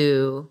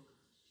to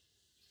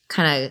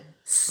kind of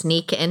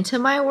sneak into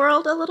my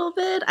world a little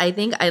bit. I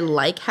think I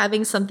like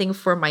having something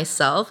for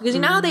myself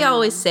because how they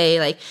always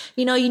say like,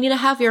 you need to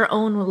have your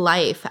own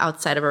life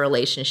outside of a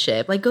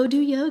relationship. Like, go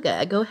do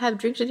yoga, go have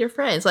drinks with your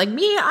friends. Like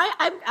me, I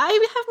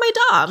have my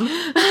dom.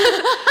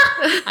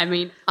 I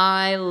mean,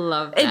 I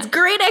love that. It's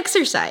great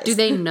exercise. Do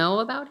they know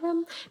about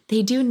him?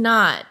 They do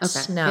not.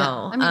 Okay. No.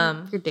 Yeah. I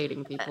mean, you're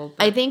dating people.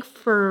 But... I think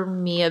for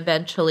me,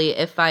 eventually,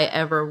 if I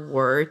ever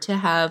were to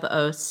have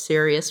a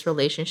serious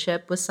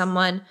relationship with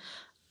someone,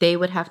 they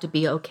would have to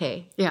be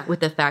okay with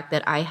the fact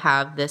that I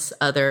have this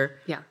other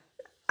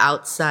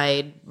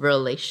outside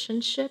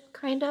relationship,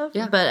 kind of.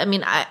 Yeah. But I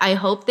mean, I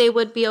hope they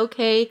would be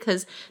okay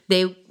because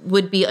they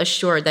would be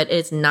assured that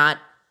it's not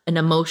an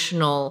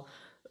emotional,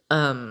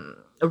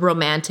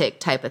 romantic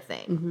type of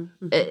thing.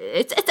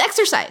 It's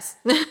exercise,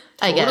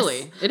 I guess.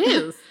 Totally, it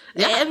is.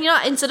 Yeah. And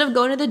instead of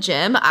going to the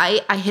gym,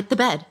 I hit the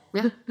bed.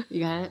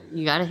 Yeah,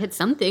 you gotta hit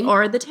something,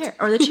 or the chair,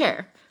 or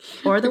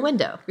the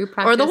window,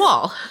 or the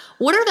wall.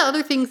 What are the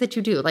other things that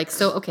you do? Like,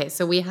 so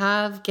we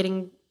have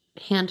getting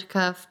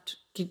handcuffed.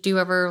 Do you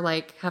ever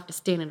like have to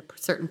stand in a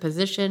certain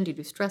position? Do you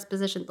do stress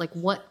positions? Like,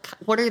 what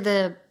are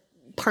the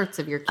parts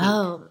of your kink?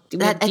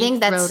 I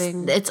think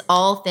it's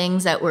all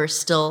things that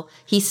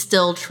he's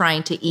still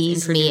trying to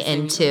ease me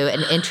into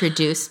and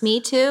introduce me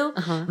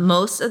to.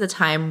 Most of the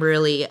time,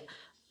 really,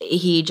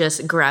 he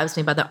just grabs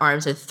me by the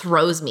arms and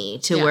throws me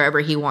to wherever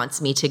he wants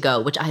me to go,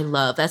 which I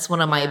love. That's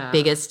one of my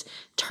biggest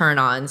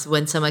turn-ons,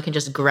 when someone can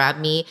just grab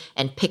me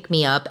and pick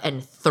me up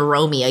and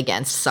throw me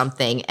against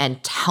something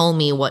and tell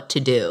me what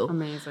to do.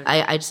 Amazing.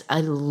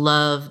 I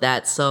love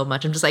that so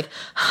much. I'm just like,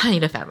 I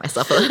need to fan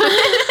myself a little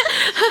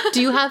bit.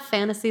 Do you have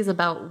fantasies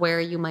about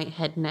where you might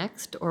head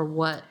next, or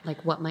what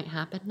might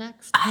happen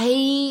next?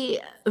 I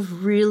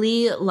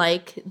really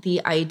like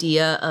the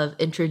idea of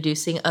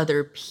introducing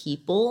other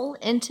people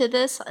into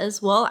this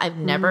as well. I've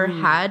never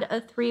had a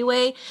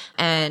three-way,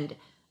 and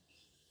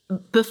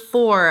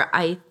before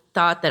I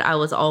thought that I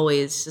was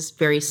always just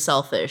very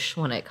selfish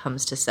when it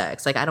comes to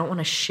sex. Like, I don't want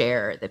to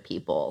share the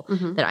people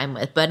that I'm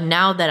with. But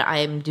now that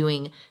I'm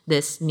doing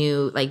this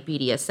new like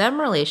BDSM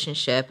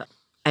relationship,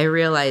 I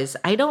realize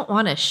I don't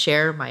want to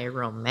share my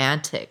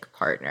romantic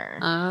partner.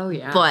 Oh,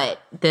 yeah.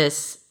 But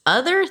this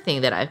other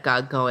thing that I've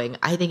got going,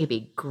 I think it'd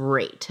be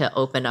great to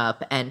open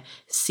up and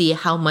see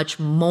how much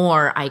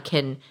more I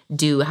can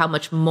do, how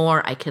much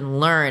more I can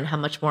learn, how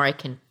much more I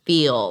can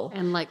feel.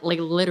 And like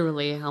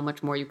literally how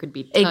much more you could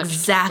be touched.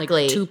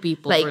 Exactly. Like two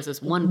people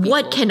versus one people.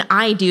 What can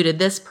I do to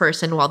this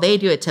person while they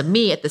do it to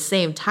me at the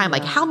same time?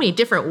 Like, how many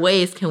different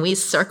ways can we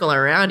circle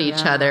around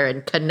each other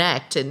and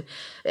connect and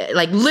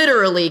like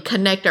literally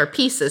connect our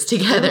pieces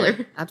together?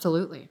 Totally.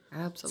 Absolutely.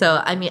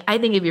 So, I mean, I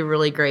think it'd be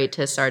really great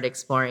to start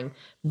exploring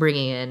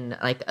bringing in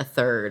like a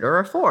third or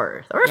a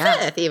fourth or a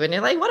fifth even,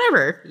 like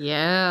whatever.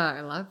 Yeah,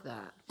 I love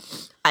that.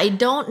 I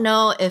don't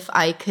know if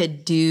I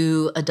could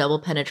do a double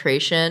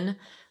penetration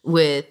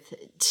with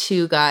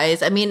two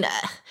guys. I mean,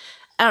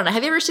 I don't know.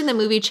 Have you ever seen the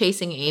movie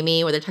Chasing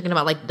Amy where they're talking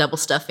about like double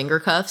stuff finger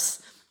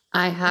cuffs?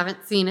 I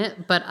haven't seen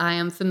it, but I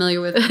am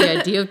familiar with the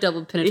idea of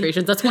double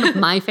penetrations. That's one of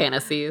my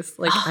fantasies.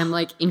 Like, I'm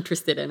like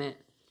interested in it.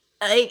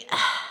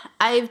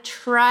 I've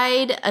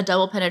tried a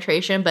double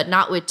penetration, but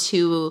not with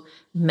two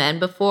men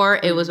before.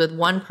 It was with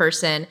one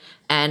person,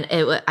 and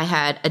I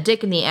had a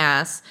dick in the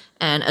ass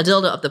and a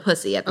dildo up the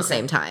pussy at the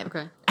same time.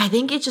 Okay. I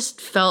think it just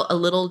felt a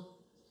little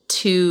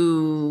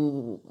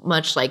too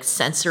much like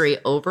sensory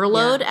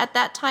overload at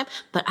that time.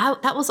 But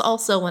that was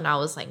also when I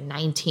was like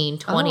 19,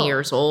 20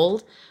 years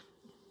old.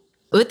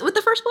 With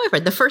the first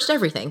boyfriend, the first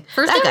everything.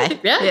 Guy.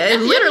 Yeah,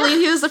 literally,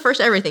 he was the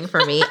first everything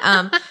for me.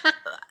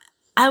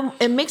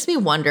 It makes me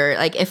wonder,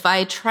 like, if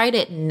I tried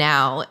it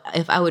now,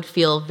 if I would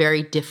feel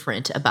very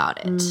different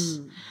about it.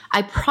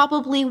 I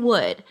probably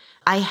would.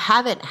 I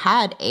haven't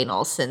had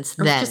anal since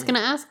then. I was just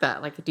going to ask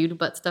that. Like, do you do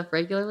butt stuff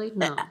regularly?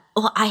 No.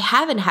 Well, I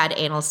haven't had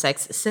anal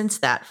sex since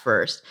that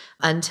first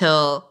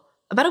until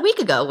about a week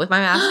ago with my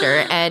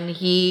master. And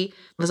he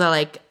was all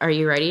like, are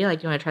you ready?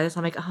 Like, you want to try this?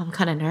 I'm like, oh, I'm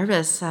kind of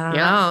nervous. I don't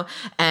know.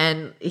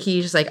 And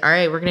he's just like, all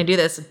right, we're going to do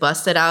this.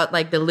 Busted out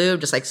like the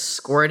lube, just like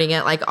squirting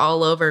it like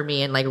all over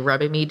me and like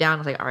rubbing me down. I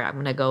was like, all right, I'm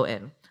going to go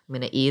in. I'm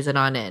going to ease it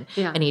on in.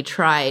 Yeah. And he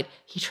tried.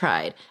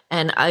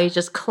 And I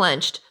just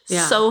clenched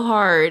so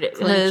hard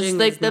because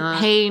like the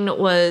pain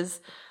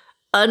was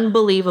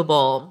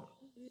unbelievable.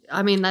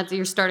 I mean,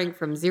 you're starting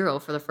from zero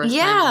for the first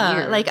time in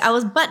years. Like I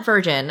was butt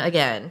virgin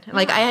again. Yeah.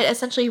 Like I had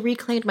essentially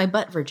reclaimed my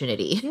butt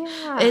virginity.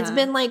 Yeah. It's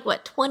been like,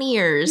 20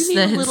 years you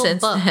need a little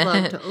butt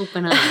plug to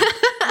open up.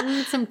 You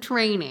need some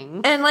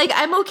training. And like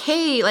I'm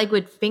okay like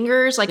with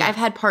fingers. Like I've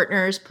had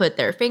partners put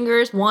their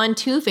fingers,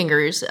 1-2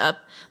 fingers up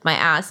my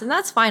ass, and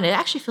that's fine. It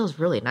actually feels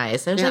really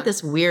nice. There's like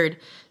this weird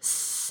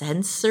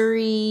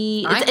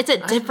sensory. It's a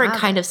different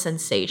kind of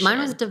sensation. Mine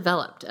was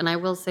developed, and I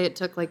will say it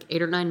took like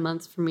 8 or 9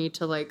 months for me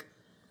to like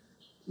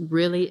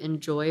really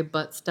enjoy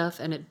butt stuff,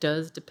 and it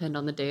does depend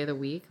on the day of the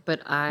week.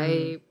 But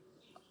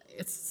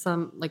it's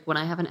some like when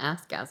I have an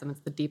ass-gasm, it's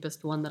the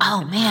deepest one that I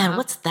can have.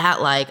 What's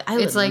that like? I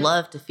would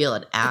love to feel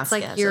an ass-gasm.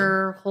 It's like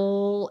your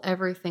whole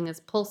everything is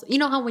pulsing. You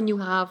know how when you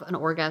have an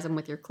orgasm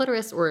with your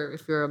clitoris, or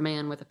if you're a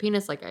man with a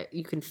penis, like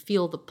you can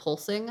feel the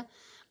pulsing.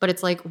 But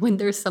it's like when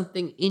there's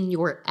something in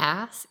your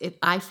ass,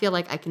 I feel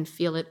like I can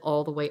feel it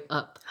all the way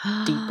up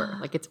deeper.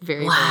 Like it's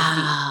very, very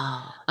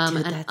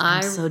deep. Dude, and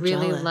I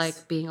really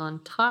like being on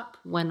top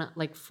when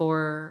like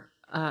for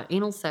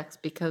anal sex,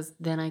 because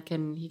then he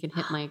can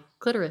hit my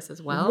clitoris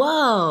as well.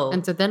 Whoa.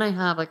 And so then I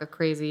have like a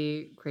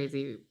crazy,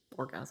 crazy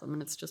orgasm,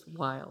 and it's just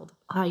wild.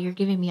 Oh, you're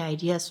giving me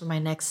ideas for my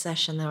next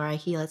session where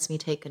he lets me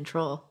take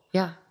control.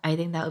 Yeah. I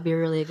think that would be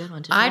really a good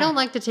one to try. I don't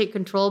like to take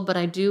control, but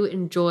I do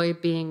enjoy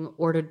being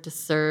ordered to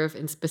serve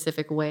in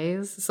specific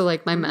ways. So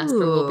like my master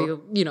will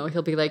be,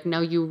 he'll be like,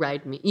 now you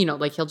ride me.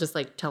 Like he'll just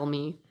like tell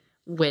me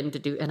when to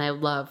do, and I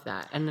love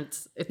that. And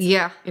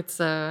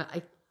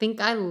I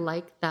think I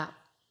like that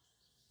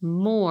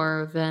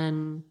more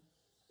than,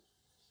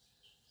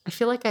 I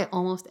feel like I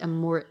almost am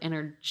more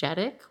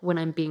energetic when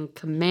I'm being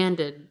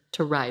commanded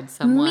to ride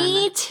someone.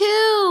 Me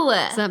too.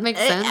 Does that make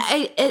sense?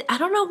 I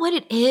don't know what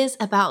it is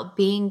about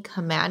being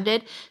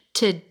commanded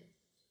to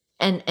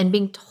and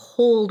being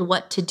told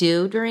what to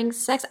do during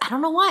sex. I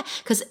don't know why.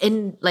 Because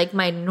in like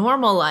my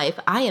normal life,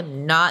 I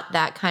am not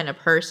that kind of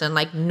person.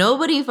 Like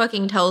nobody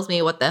fucking tells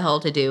me what the hell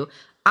to do.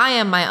 I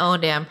am my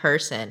own damn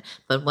person.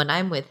 But when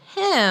I'm with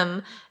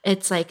him,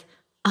 it's like,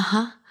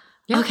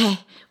 okay,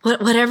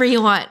 whatever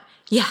you want.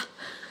 Yeah.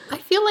 I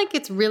feel like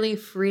it's really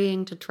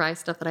freeing to try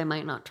stuff that I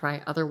might not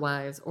try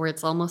otherwise, or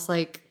it's almost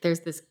like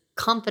there's this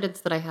confidence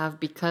that I have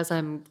because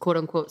I'm quote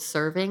unquote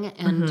serving,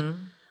 and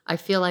I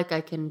feel like I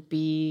can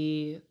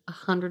be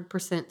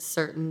 100%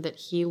 certain that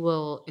he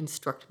will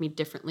instruct me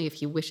differently if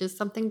he wishes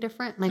something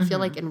different. And I feel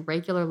like in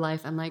regular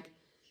life, I'm like,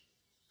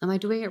 am I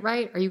doing it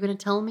right? Are you going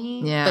to tell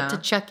me? Yeah. But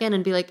to check in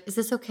and be like, is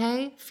this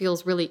okay?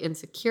 Feels really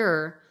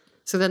insecure.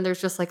 So then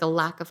there's just like a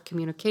lack of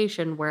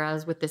communication,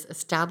 whereas with this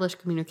established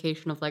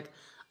communication of like,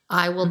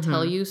 I will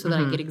tell you so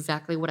that I get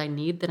exactly what I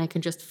need, then I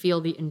can just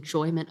feel the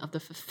enjoyment of the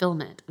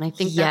fulfillment. And I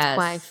think that's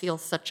why I feel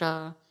such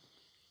a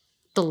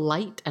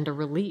delight and a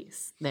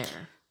release there.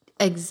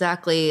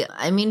 Exactly.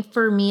 I mean,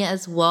 for me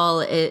as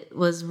well, it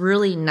was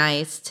really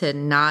nice to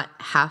not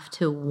have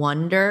to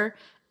wonder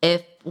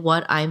if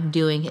what I'm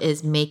doing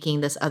is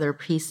making this other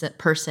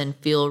person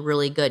feel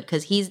really good,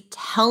 because he's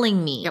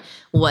telling me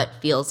what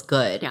feels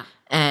good. Yeah.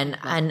 And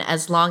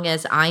as long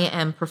as I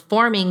am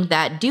performing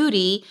that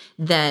duty,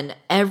 then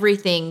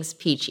everything's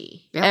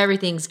peachy. Yep.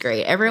 Everything's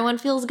great. Everyone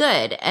feels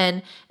good.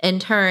 And in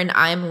turn,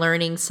 I'm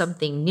learning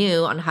something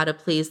new on how to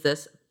please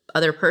this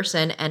other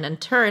person. And in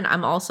turn,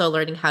 I'm also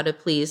learning how to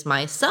please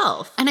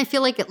myself. And I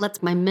feel like it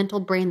lets my mental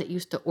brain that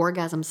used to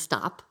orgasm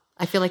stop.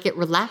 I feel like it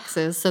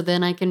relaxes, so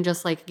then I can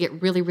just like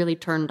get really, really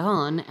turned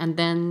on and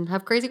then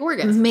have crazy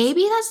orgasms.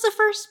 Maybe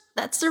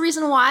that's the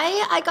reason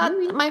why I got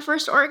my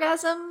first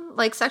orgasm,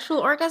 like sexual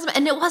orgasm.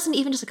 And it wasn't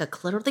even just like a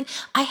clitoral thing.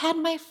 I had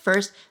my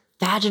first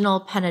vaginal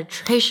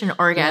penetration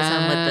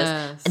orgasm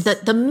with this.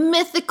 The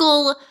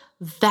mythical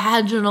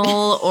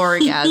vaginal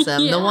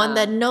orgasm, the one Yeah.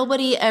 that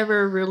nobody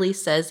ever really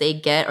says they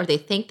get or they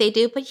think they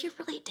do, but you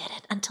really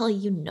didn't until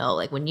you know.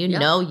 Like when you Yeah.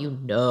 know, you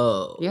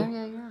know.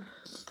 Yeah.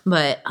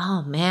 But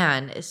oh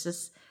man,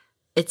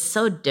 it's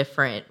so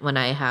different when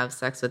I have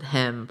sex with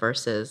him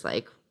versus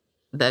like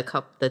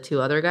the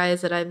two other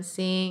guys that I'm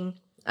seeing.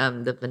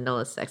 The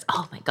vanilla sex.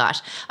 Oh my gosh.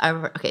 I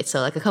remember, okay,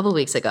 so like a couple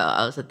weeks ago,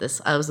 I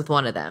was with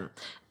one of them,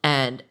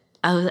 and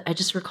I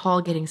just recall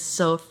getting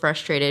so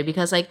frustrated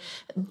because like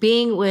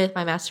being with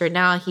my master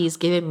now, he's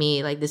given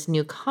me like this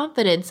new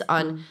confidence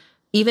on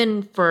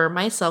even for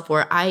myself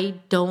where I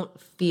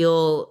don't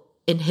feel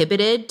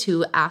inhibited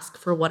to ask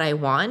for what I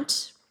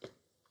want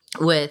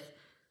with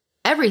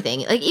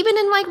everything, like even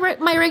in like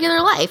my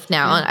regular life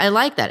now. And I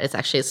like that it's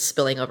actually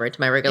spilling over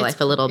into my regular life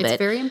a little bit. It's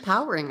very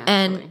empowering,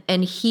 actually.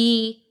 And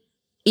he,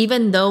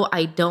 even though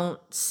I don't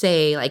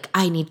say like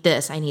I need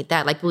this, I need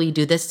that, like will you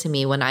do this to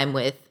me when I'm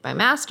with my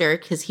master,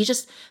 because he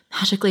just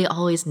magically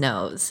always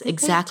knows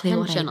exactly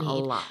what I need. A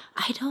lot.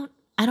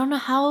 I don't know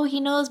how he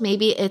knows.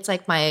 Maybe it's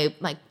like my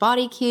like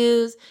body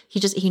cues.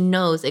 He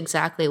knows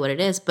exactly what it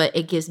is, but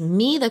it gives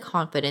me the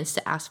confidence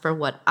to ask for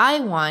what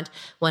I want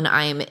when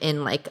I'm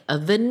in like a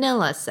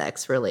vanilla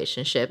sex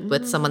relationship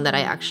with someone that I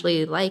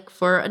actually like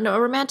for a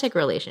romantic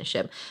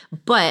relationship.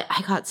 But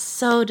I got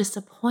so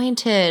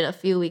disappointed a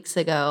few weeks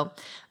ago.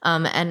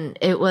 And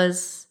it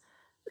was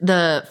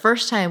the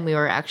first time we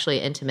were actually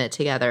intimate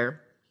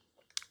together.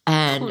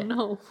 And Oh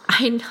no.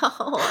 I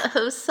know,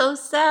 it was so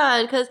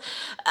sad because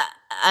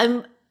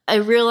I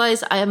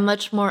realized I am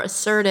much more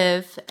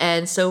assertive,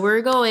 and so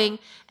we're going,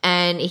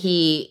 and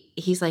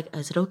he's like,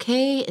 "Is it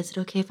okay? Is it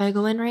okay if I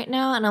go in right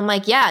now?" And I'm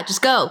like, "Yeah,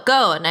 just go."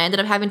 And I ended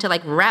up having to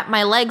like wrap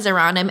my legs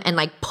around him and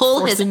like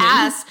pull his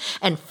ass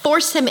and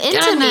force him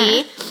into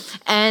me.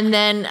 And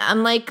then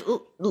I'm like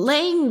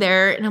laying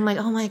there, and I'm like,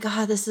 "Oh my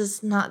god, this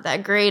is not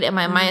that great in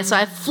my mind." So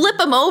I flip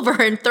him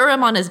over and throw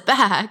him on his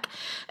back.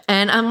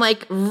 And I'm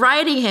like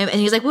riding him, and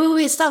he's like,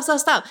 wait, stop.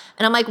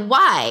 And I'm like,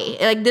 why?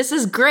 Like, this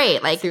is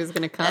great. Like, He was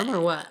going to come or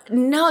what?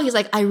 no, he's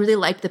like, I really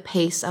liked the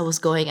pace I was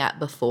going at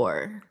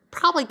before.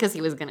 Probably because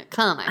he was going to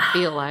come, I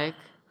feel like.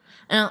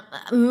 And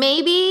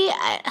maybe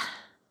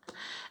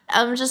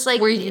I'm just like,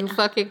 Were you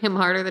fucking him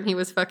harder than he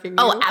was fucking you?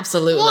 oh,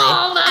 absolutely.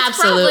 Well, that's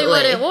absolutely probably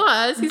what it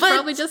was. He's but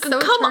probably just so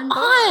come turned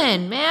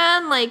on,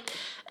 man. Like,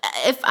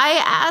 if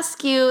I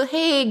ask you,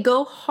 hey,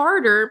 go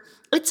harder,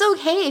 it's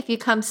okay if you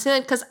come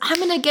soon because I'm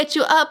going to get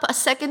you up a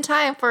second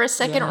time for a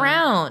second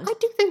round. I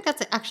do think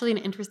that's actually an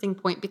interesting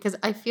point because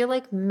I feel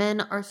like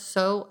men are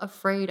so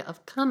afraid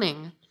of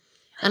coming.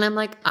 And I'm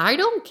like, I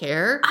don't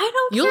care.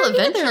 You'll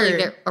eventually either.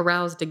 get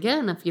aroused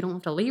again if you don't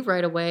have to leave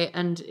right away.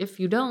 And if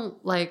you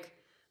don't, like,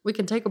 we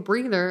can take a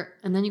breather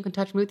and then you can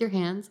touch me with your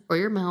hands or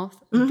your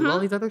mouth and do all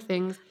these other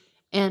things.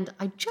 And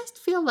I just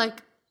feel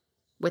like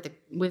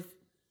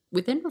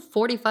within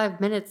 45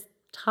 minutes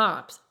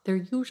tops, they're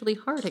usually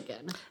hard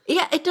again.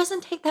 Yeah, it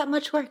doesn't take that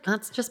much work.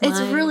 That's just It's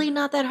really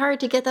not that hard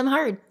to get them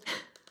hard.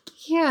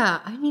 Yeah,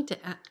 I need to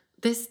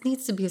this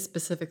needs to be a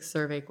specific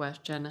survey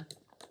question.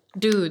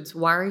 Dudes,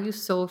 why are you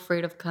so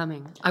afraid of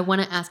coming? I want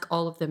to ask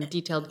all of them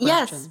detailed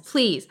questions. Yes,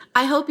 please.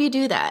 I hope you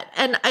do that.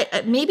 And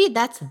maybe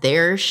that's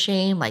their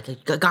shame.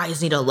 Like,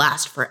 guys need to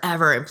last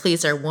forever and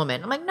please their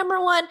woman. I'm like,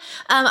 number one,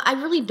 I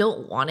really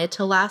don't want it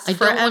to last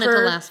forever. I don't want it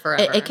to last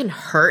forever. It can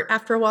hurt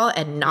after a while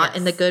and not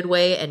in the Yes. good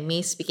way. And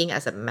me speaking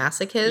as a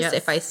masochist, Yes.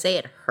 if I say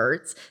it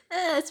hurts,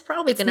 it's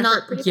probably going to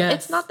not- hurt pretty yes.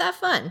 It's not that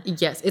fun.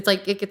 Yes, it's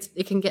like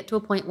it can get to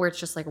a point where it's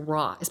just like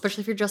raw,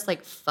 especially if you're just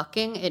like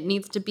fucking. It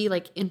needs to be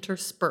like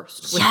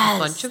interspersed with a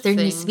bunch of there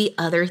things. needs to be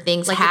other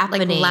things like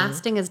happening. Like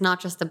lasting is not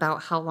just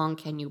about how long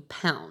can you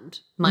pound.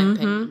 My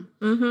opinion.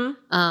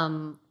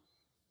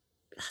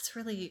 That's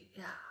really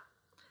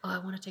Oh, I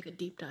want to take a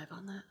deep dive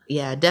on that.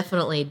 Yeah,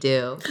 definitely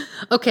do.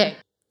 Okay.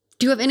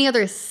 Do you have any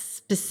other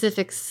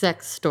specific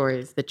sex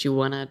stories that you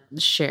want to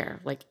share,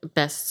 like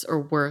bests or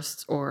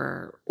worsts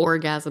or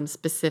orgasm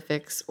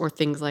specifics or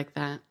things like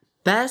that?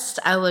 Best,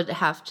 I would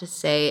have to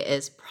say,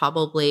 is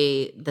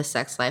probably the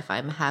sex life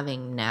I'm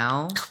having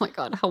now. Oh my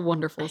God, how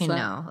wonderful is I that?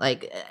 know.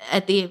 Like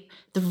at the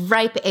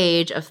ripe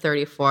age of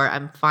 34,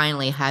 I'm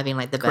finally having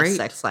like the best Great.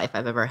 sex life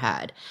I've ever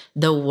had.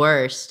 The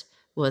worst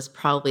was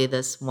probably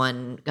this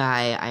one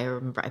guy. I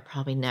remember I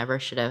probably never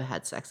should have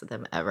had sex with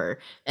him ever.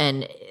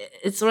 And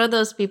it's one of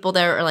those people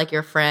that are like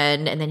your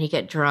friend and then you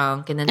get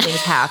drunk and then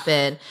things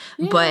happen.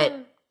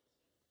 But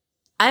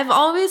I've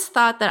always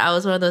thought that I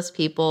was one of those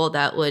people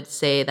that would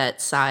say that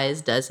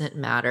size doesn't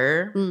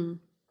matter.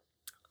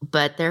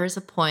 But there's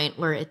a point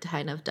where it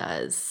kind of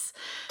does.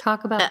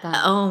 Talk about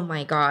that. Oh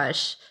my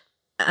gosh.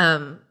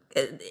 Like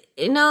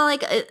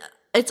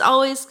it's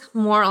always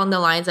more on the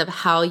lines of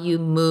how you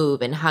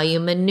move and how you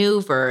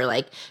maneuver.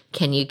 Like,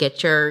 can you get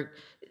so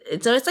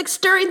it's like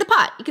stirring the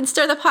pot. You can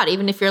stir the pot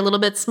even if you're a little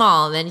bit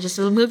small, and then you just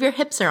move your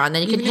hips around.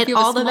 Then you can Even if hit you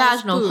have a all the small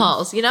vaginal spoon.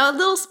 holes, a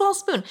little small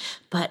spoon.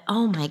 But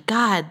oh my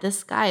God,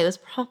 this guy was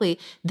probably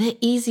the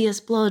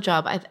easiest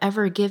blowjob I've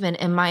ever given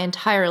in my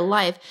entire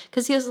life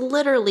because he was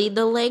literally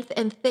the length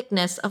and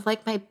thickness of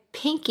like my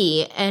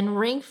pinky and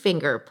ring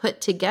finger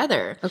put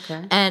together.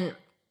 Okay. And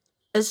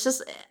It's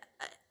just,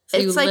 So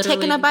you it's like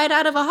taking a literally bite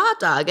out of a hot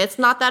dog. It's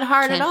not that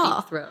hard at can't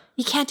all. deep throat.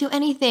 You can't do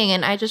anything.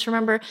 And I just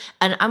remember,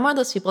 and I'm one of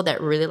those people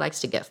that really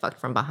likes to get fucked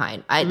from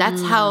behind.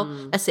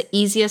 That's the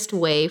easiest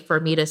way for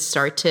me to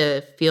start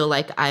to feel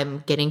like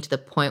I'm getting to the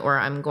point where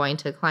I'm going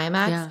to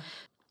climax. Yeah.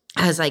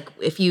 As like,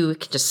 if you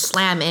can just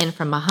slam in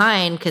from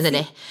behind, because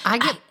then I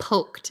get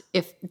poked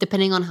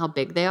depending on how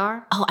big they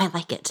are. oh, I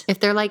like it.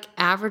 If they're like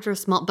average or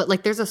small, but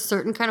like there's a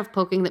certain kind of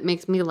poking that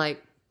makes me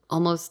like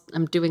almost,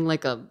 I'm doing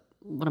like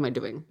what am I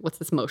doing? What's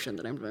this motion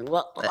that I'm doing?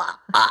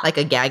 Like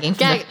a gagging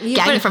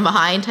but- from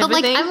behind type But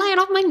like of thing. I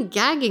don't mind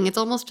gagging. It's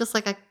almost just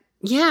like I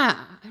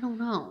don't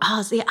know.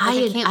 Oh, see,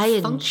 I can't I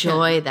function.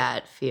 enjoy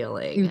that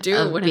feeling. You do,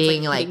 of when it's,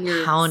 being like, like hitting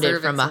your pounded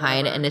cervix from or behind,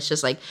 whatever. and it's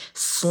just like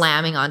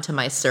slamming onto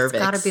my cervix.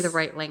 It's got to be the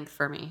right length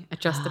for me. It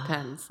just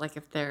depends. Like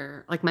if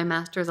they're like my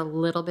master is a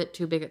little bit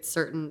too big at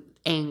certain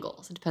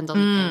angles. It depends on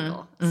the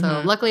angle.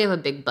 So luckily I have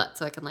a big butt,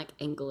 so I can like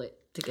angle it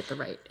to get the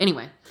right.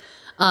 Anyway,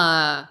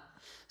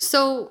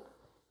 so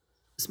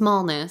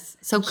smallness.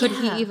 So could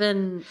Yeah. he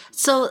even?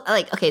 So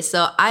like, okay,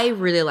 so I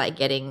really like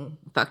getting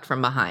fucked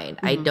from behind.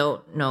 I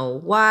don't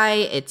know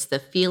why. It's the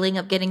feeling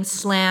of getting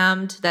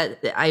slammed that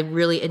I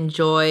really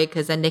enjoy,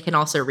 because then they can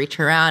also reach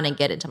around and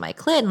get into my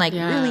clit and like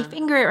Yeah. really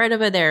finger it right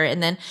over there.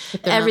 And then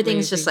they're not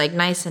everything's just lazy. like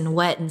nice and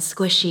wet and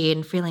squishy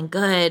and feeling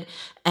good.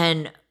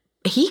 And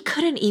he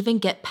couldn't even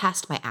get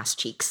past my ass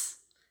cheeks.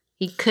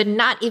 He could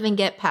not even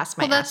get past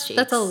my ass cheeks.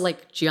 That's a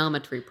like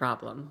geometry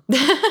problem.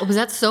 Was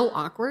that so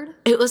awkward?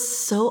 It was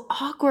so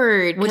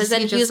awkward, Was because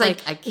then he he was just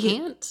like, I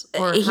can't?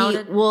 Or how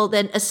did? well,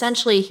 then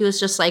essentially he was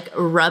just like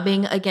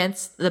rubbing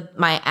against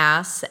my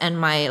ass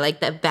and my like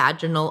the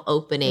vaginal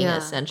opening, Yeah.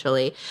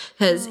 essentially,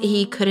 because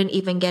he couldn't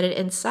even get it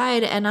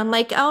inside. And I'm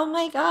like, oh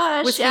my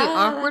gosh, Was he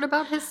awkward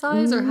about his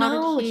size, or no,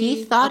 how did he?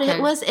 he thought Okay.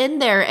 it was in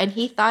there, and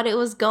he thought it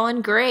was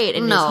going great,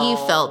 and he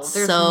felt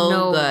there's so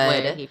no good.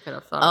 way he could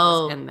have thought it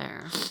Oh. was in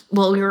there.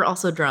 Well, we were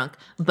also drunk,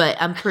 but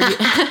I'm pretty.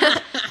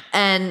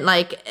 And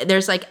like,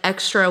 there's like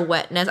extra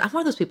wetness. I'm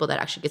one of those people that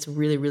actually gets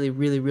really, really,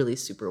 really, really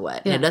super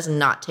wet, and Yeah. it does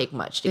not take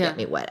much to Yeah. get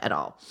me wet at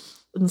all.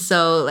 And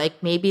so,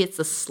 like, maybe it's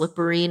the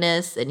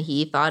slipperiness, and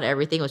he thought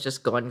everything was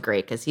just going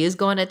great because he was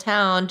going to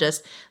town,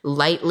 just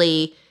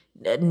lightly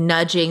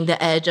nudging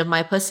the edge of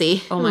my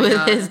pussy Oh my with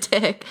God. his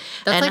dick.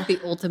 That's And- like the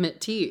ultimate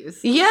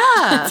tease.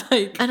 yeah. It's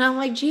like- And I'm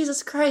like,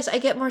 Jesus Christ, I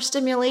get more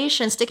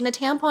stimulation sticking a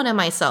tampon in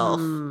myself.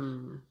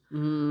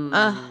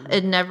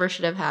 It never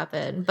should have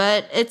happened.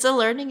 But it's a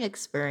learning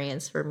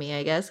experience for me,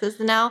 I guess, because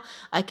now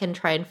I can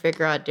try and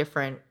figure out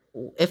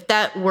if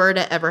that were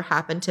to ever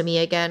happen to me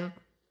again,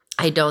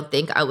 I don't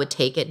think I would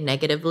take it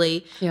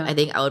negatively. Yeah. I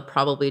think I would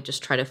probably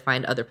just try to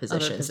find other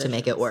positions to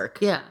make it work.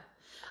 Yeah.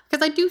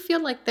 Because I do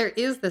feel like there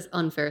is this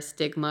unfair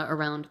stigma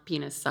around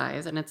penis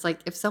size. And it's like,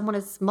 if someone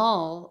is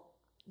small,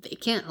 they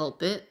can't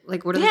help it.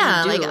 Like, what are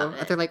Yeah, they going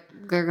to like, do?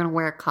 They're going to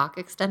wear a cock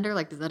extender?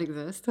 Like, does that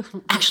exist?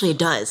 Actually, it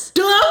does.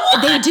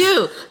 They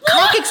do.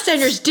 Cock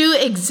extenders do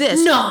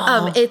exist.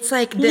 No. It's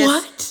like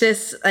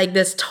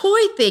this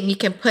toy thing you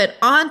can put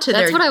onto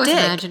their That's what I was dick.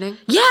 imagining.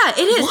 Yeah,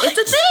 it is. It's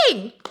a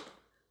thing.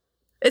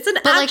 It's an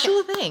But, like,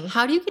 actual thing.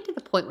 How do you get to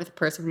the point with a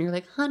person where you're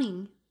like,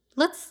 honey,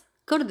 let's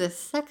go to this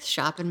sex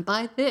shop and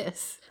buy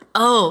this?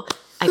 Oh,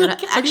 How do you get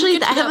to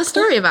I have that a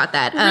story point? about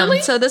that.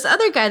 Really? So this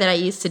other guy that I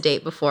used to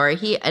date before,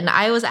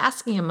 I was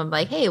asking him, I'm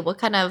like, hey,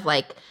 what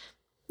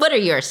are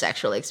your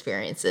sexual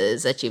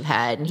experiences that you've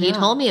had? And he Yeah.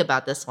 told me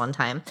about this one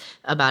time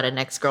about an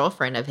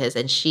ex-girlfriend of his,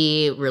 and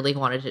she really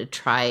wanted to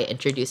try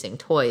introducing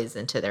toys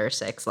into their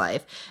sex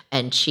life.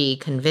 And she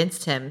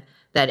convinced him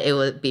that it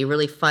would be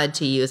really fun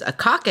to use a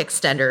cock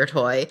extender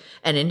toy.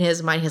 And in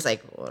his mind, he's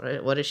like,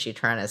 what is she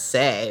trying to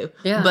say?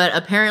 Yeah. But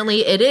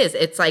apparently it is.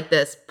 It's like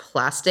this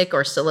plastic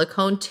or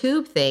silicone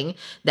tube thing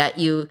that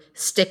you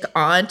stick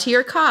onto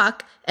your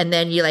cock, and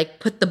then you like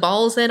put the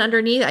balls in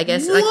underneath, I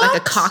guess, like a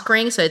What? cock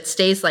ring, so it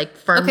stays like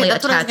firmly Okay,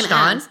 that's what I was attached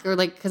going to on. ask. Or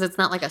like, because it's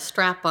not like a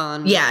strap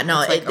on. Yeah,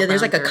 no, It's,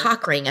 there's like a around your-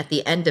 cock ring at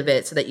the end of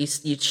it, so that you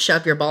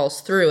shove your balls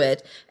through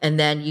it, and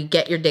then you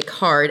get your dick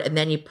hard, and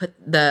then you put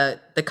the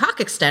cock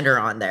extender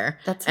on there,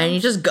 That and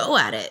you sounds- just go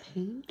at it.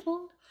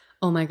 Painful?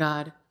 Oh my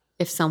God.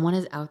 If someone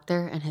is out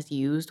there and has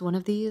used one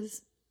of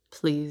these,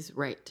 please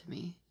write to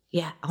me.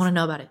 Yeah, I want to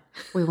know about it.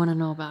 We want to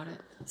know about it.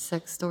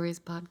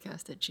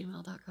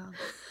 Sexstoriespodcast@gmail.com.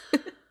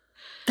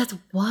 That's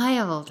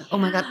wild. Oh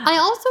my God. I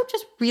also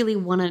just really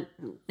want to,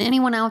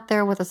 anyone out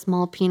there with a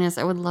small penis,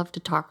 I would love to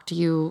talk to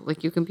you.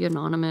 Like, you can be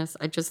anonymous.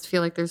 I just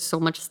feel like there's so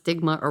much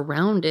stigma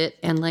around it.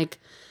 And like,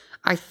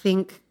 I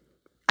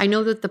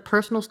know that the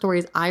personal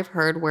stories I've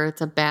heard where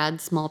it's a bad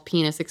small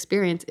penis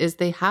experience is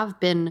they have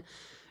been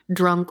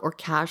drunk or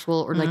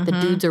casual or like the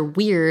dudes are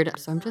weird.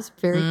 So I'm just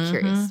very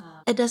curious.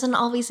 It doesn't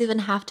always even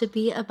have to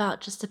be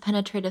about just a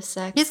penetrative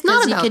sex. It's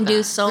not you about can do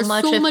that. so There's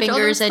much so with much other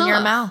fingers in your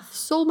stuff. mouth.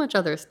 So much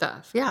other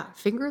stuff. Yeah.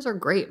 Fingers are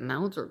great.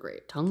 Mouths are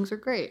great. Tongues are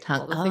great.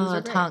 All the things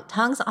are great.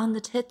 Tongues on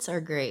the tits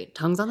are great.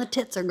 Tongues on the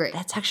tits are great.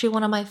 That's actually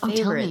one of my favorites.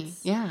 Tell me.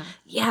 Yeah.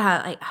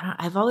 Yeah,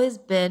 I've always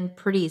been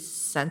pretty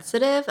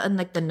sensitive on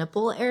like the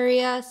nipple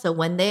area. So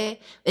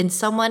when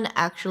someone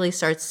actually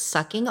starts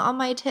sucking on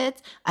my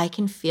tits, I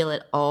can feel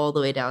it all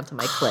the way down to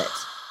my clit.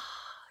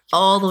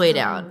 All the way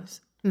down.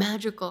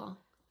 Magical.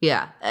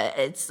 Yeah,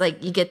 it's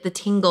like you get the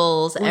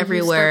tingles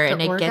everywhere,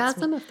 and it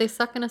orgasm if they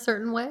suck in a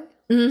certain way.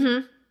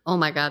 Mm-hmm. Oh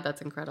my god,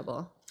 that's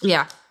incredible.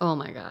 Yeah. Oh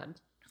my god.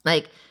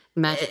 Like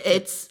Magic.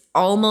 It's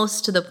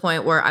almost to the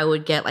point where I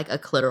would get like a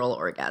clitoral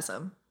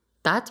orgasm.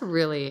 That's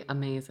really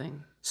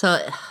amazing.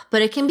 So,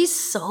 but it can be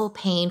so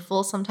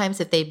painful sometimes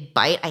if they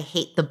bite. I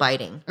hate the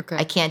biting. Okay.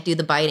 I can't do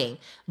the biting.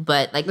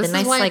 But like This the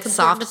is nice why like it's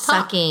important soft to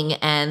talk. sucking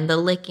and the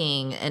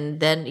licking, and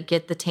then you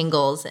get the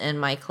tingles in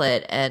my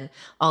clit, and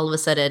all of a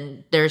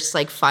sudden there's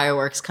like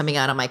fireworks coming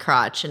out of my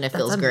crotch, and it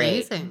feels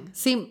great. Amazing.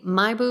 See,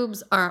 my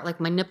boobs are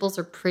like my nipples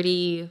are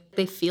pretty.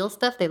 They feel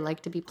stuff. They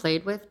like to be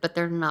played with, but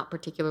they're not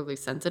particularly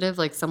sensitive.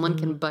 Like someone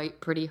can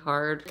bite pretty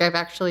hard. I've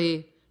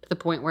actually to the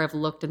point where I've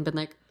looked and been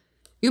like,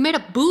 "You made a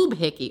boob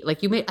hickey. Like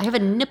I have a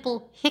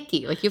nipple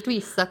hickey. Like you have to be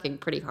sucking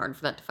pretty hard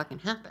for that to fucking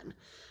happen."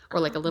 Or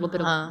like a little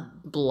bit of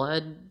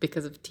blood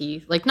because of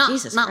teeth. Like not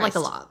like a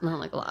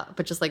lot,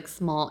 but just like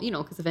small,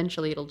 because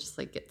eventually it'll just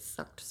like get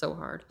sucked so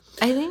hard.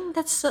 I think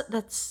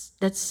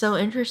that's so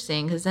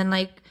interesting, because then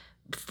like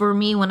for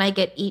me, when I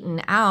get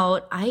eaten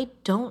out, I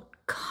don't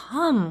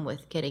come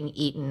with getting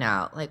eaten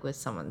out like with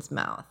someone's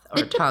mouth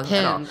or tongue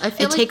at all. I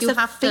feel it like takes you a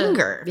have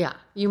finger. Yeah,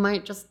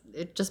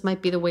 it just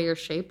might be the way you're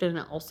shaped, and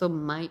it also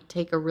might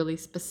take a really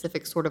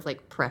specific sort of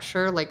like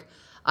pressure. Like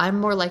I'm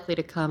more likely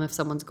to come if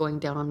someone's going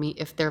down on me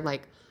if they're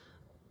like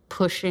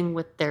pushing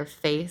with their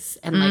face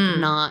and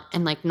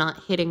like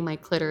not hitting my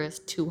clitoris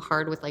too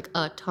hard with like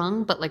a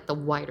tongue, but like the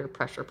wider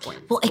pressure point.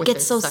 Well, it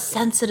gets so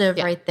sensitive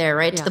right there,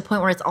 right? To the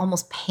point where it's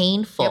almost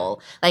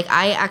painful. Yep. Like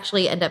I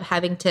actually end up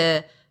having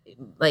to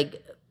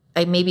like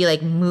I maybe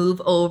like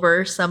move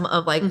over some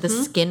of like the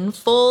skin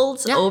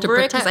folds over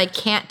it because I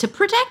can't to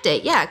protect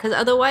it. Yeah, because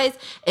otherwise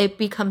it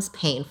becomes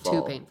painful.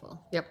 Too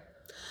painful. Yep.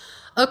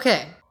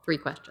 Okay, 3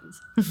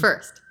 questions.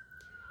 First,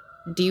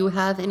 do you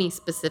have any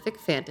specific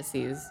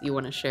fantasies you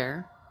want to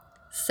share?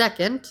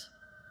 Second,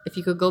 if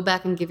you could go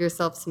back and give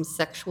yourself some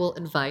sexual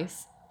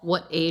advice,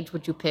 what age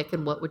would you pick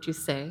and what would you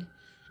say?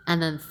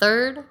 And then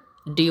third,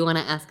 do you want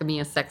to ask me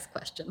a sex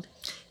question?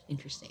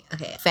 Interesting.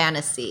 Okay,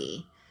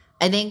 fantasy.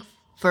 I think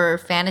for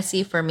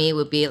fantasy for me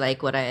would be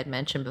like what I had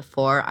mentioned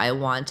before. I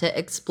want to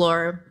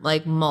explore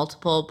like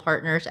multiple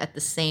partners at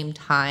the same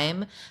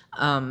time,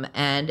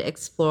 and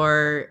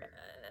explore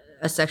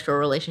a sexual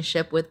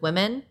relationship with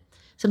women.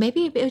 So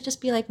maybe it would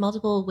just be like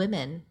multiple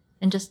women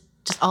and just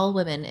all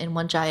women in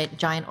one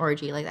giant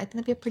orgy. Like I think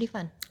that'd be pretty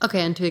fun.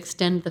 Okay, and to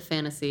extend the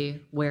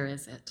fantasy, where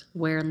is it?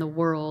 Where in the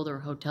world or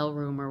hotel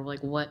room or like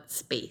what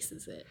space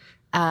is it?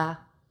 I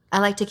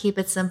like to keep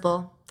it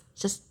simple.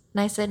 Just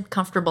nice and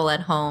comfortable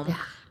at home. Yeah.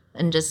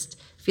 And just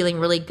feeling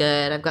really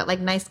good. I've got like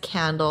nice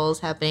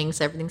candles happening,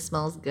 so everything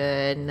smells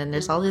good. And then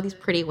there's all of these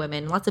pretty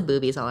women, lots of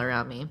boobies all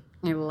around me.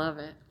 I love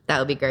it. That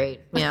would be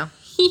great. Yeah.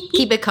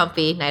 Keep it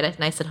comfy,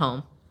 nice at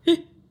home.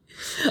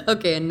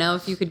 Okay, and now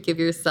if you could give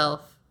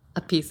yourself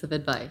a piece of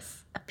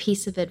advice. A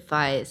piece of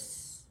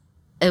advice.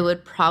 It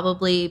would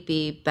probably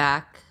be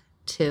back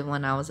to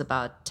when I was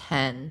about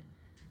 10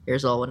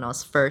 years old, when I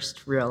was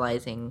first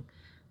realizing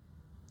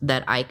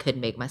that I could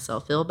make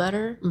myself feel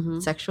better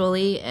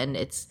sexually. And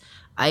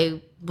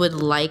I would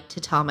like to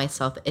tell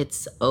myself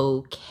it's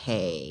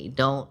okay.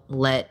 Don't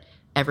let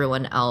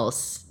everyone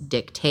else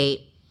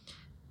dictate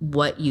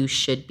what you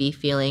should be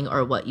feeling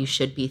or what you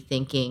should be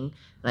thinking.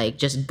 Like,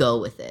 just go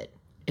with it.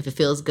 If it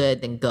feels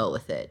good, then go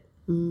with it.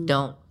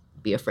 Don't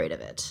be afraid of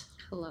it.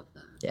 I love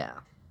that. Yeah.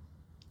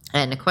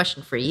 And a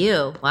question for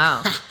you.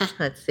 Wow.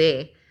 Let's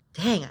see.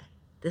 Dang,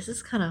 this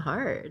is kind of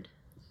hard.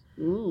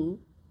 Ooh.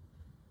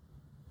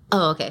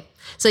 Oh, okay.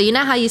 So you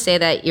know how you say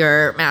that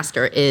your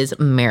master is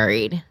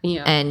married,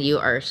 Yeah. and you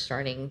are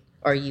starting,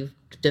 or you've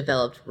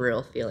developed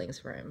real feelings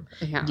for him.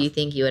 Yeah. Do you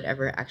think you would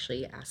ever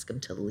actually ask him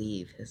to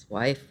leave his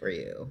wife for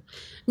you?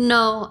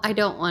 No, I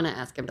don't want to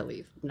ask him to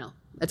leave. No,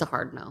 it's a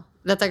hard no.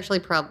 That's actually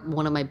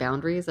one of my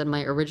boundaries, and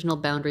my original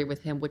boundary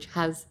with him, which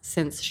has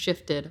since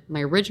shifted.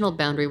 My original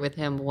boundary with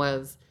him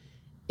was,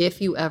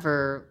 if you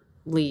ever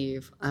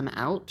leave, I'm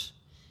out.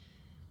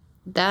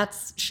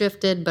 That's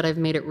shifted, but I've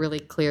made it really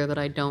clear that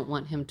I don't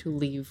want him to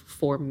leave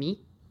for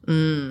me,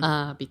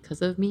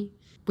 because of me.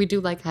 We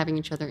do like having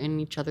each other in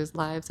each other's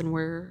lives, and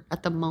we're,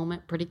 at the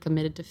moment, pretty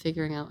committed to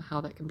figuring out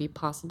how that can be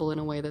possible in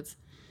a way that's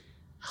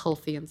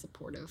healthy and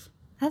supportive.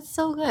 That's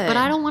so good. But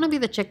I don't want to be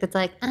the chick that's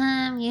like,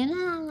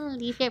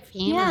 leave your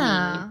family.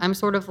 Yeah. I'm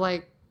sort of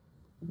like,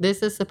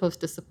 this is supposed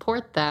to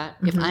support that.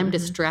 If I'm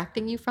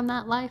distracting you from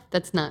that life,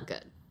 that's not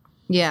good.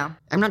 Yeah.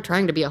 I'm not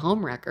trying to be a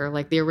homewrecker.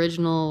 Like the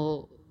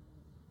original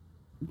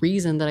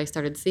reason that I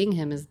started seeing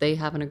him is they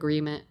have an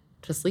agreement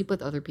to sleep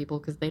with other people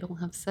because they don't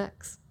have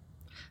sex.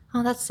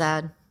 Oh, that's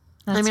sad.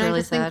 That's I mean, really I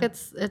just sad.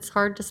 think it's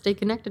hard to stay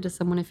connected to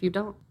someone if you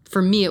don't.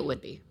 For me, it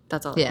would be.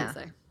 That's all I Yeah. can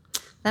say.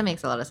 That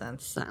makes a lot of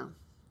sense. So,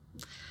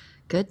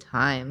 Good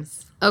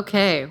times.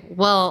 okay.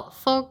 Well,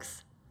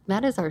 folks,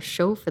 that is our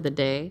show for the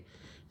day.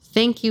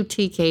 Thank you,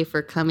 TK,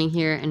 for coming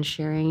here and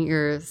sharing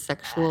your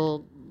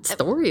sexual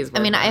stories with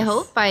I mean, I us.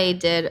 hope I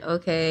did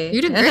okay.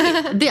 You did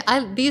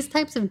great. These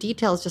types of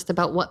details just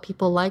about what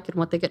people like and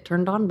what they get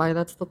turned on by,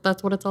 that's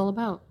what it's all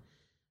about.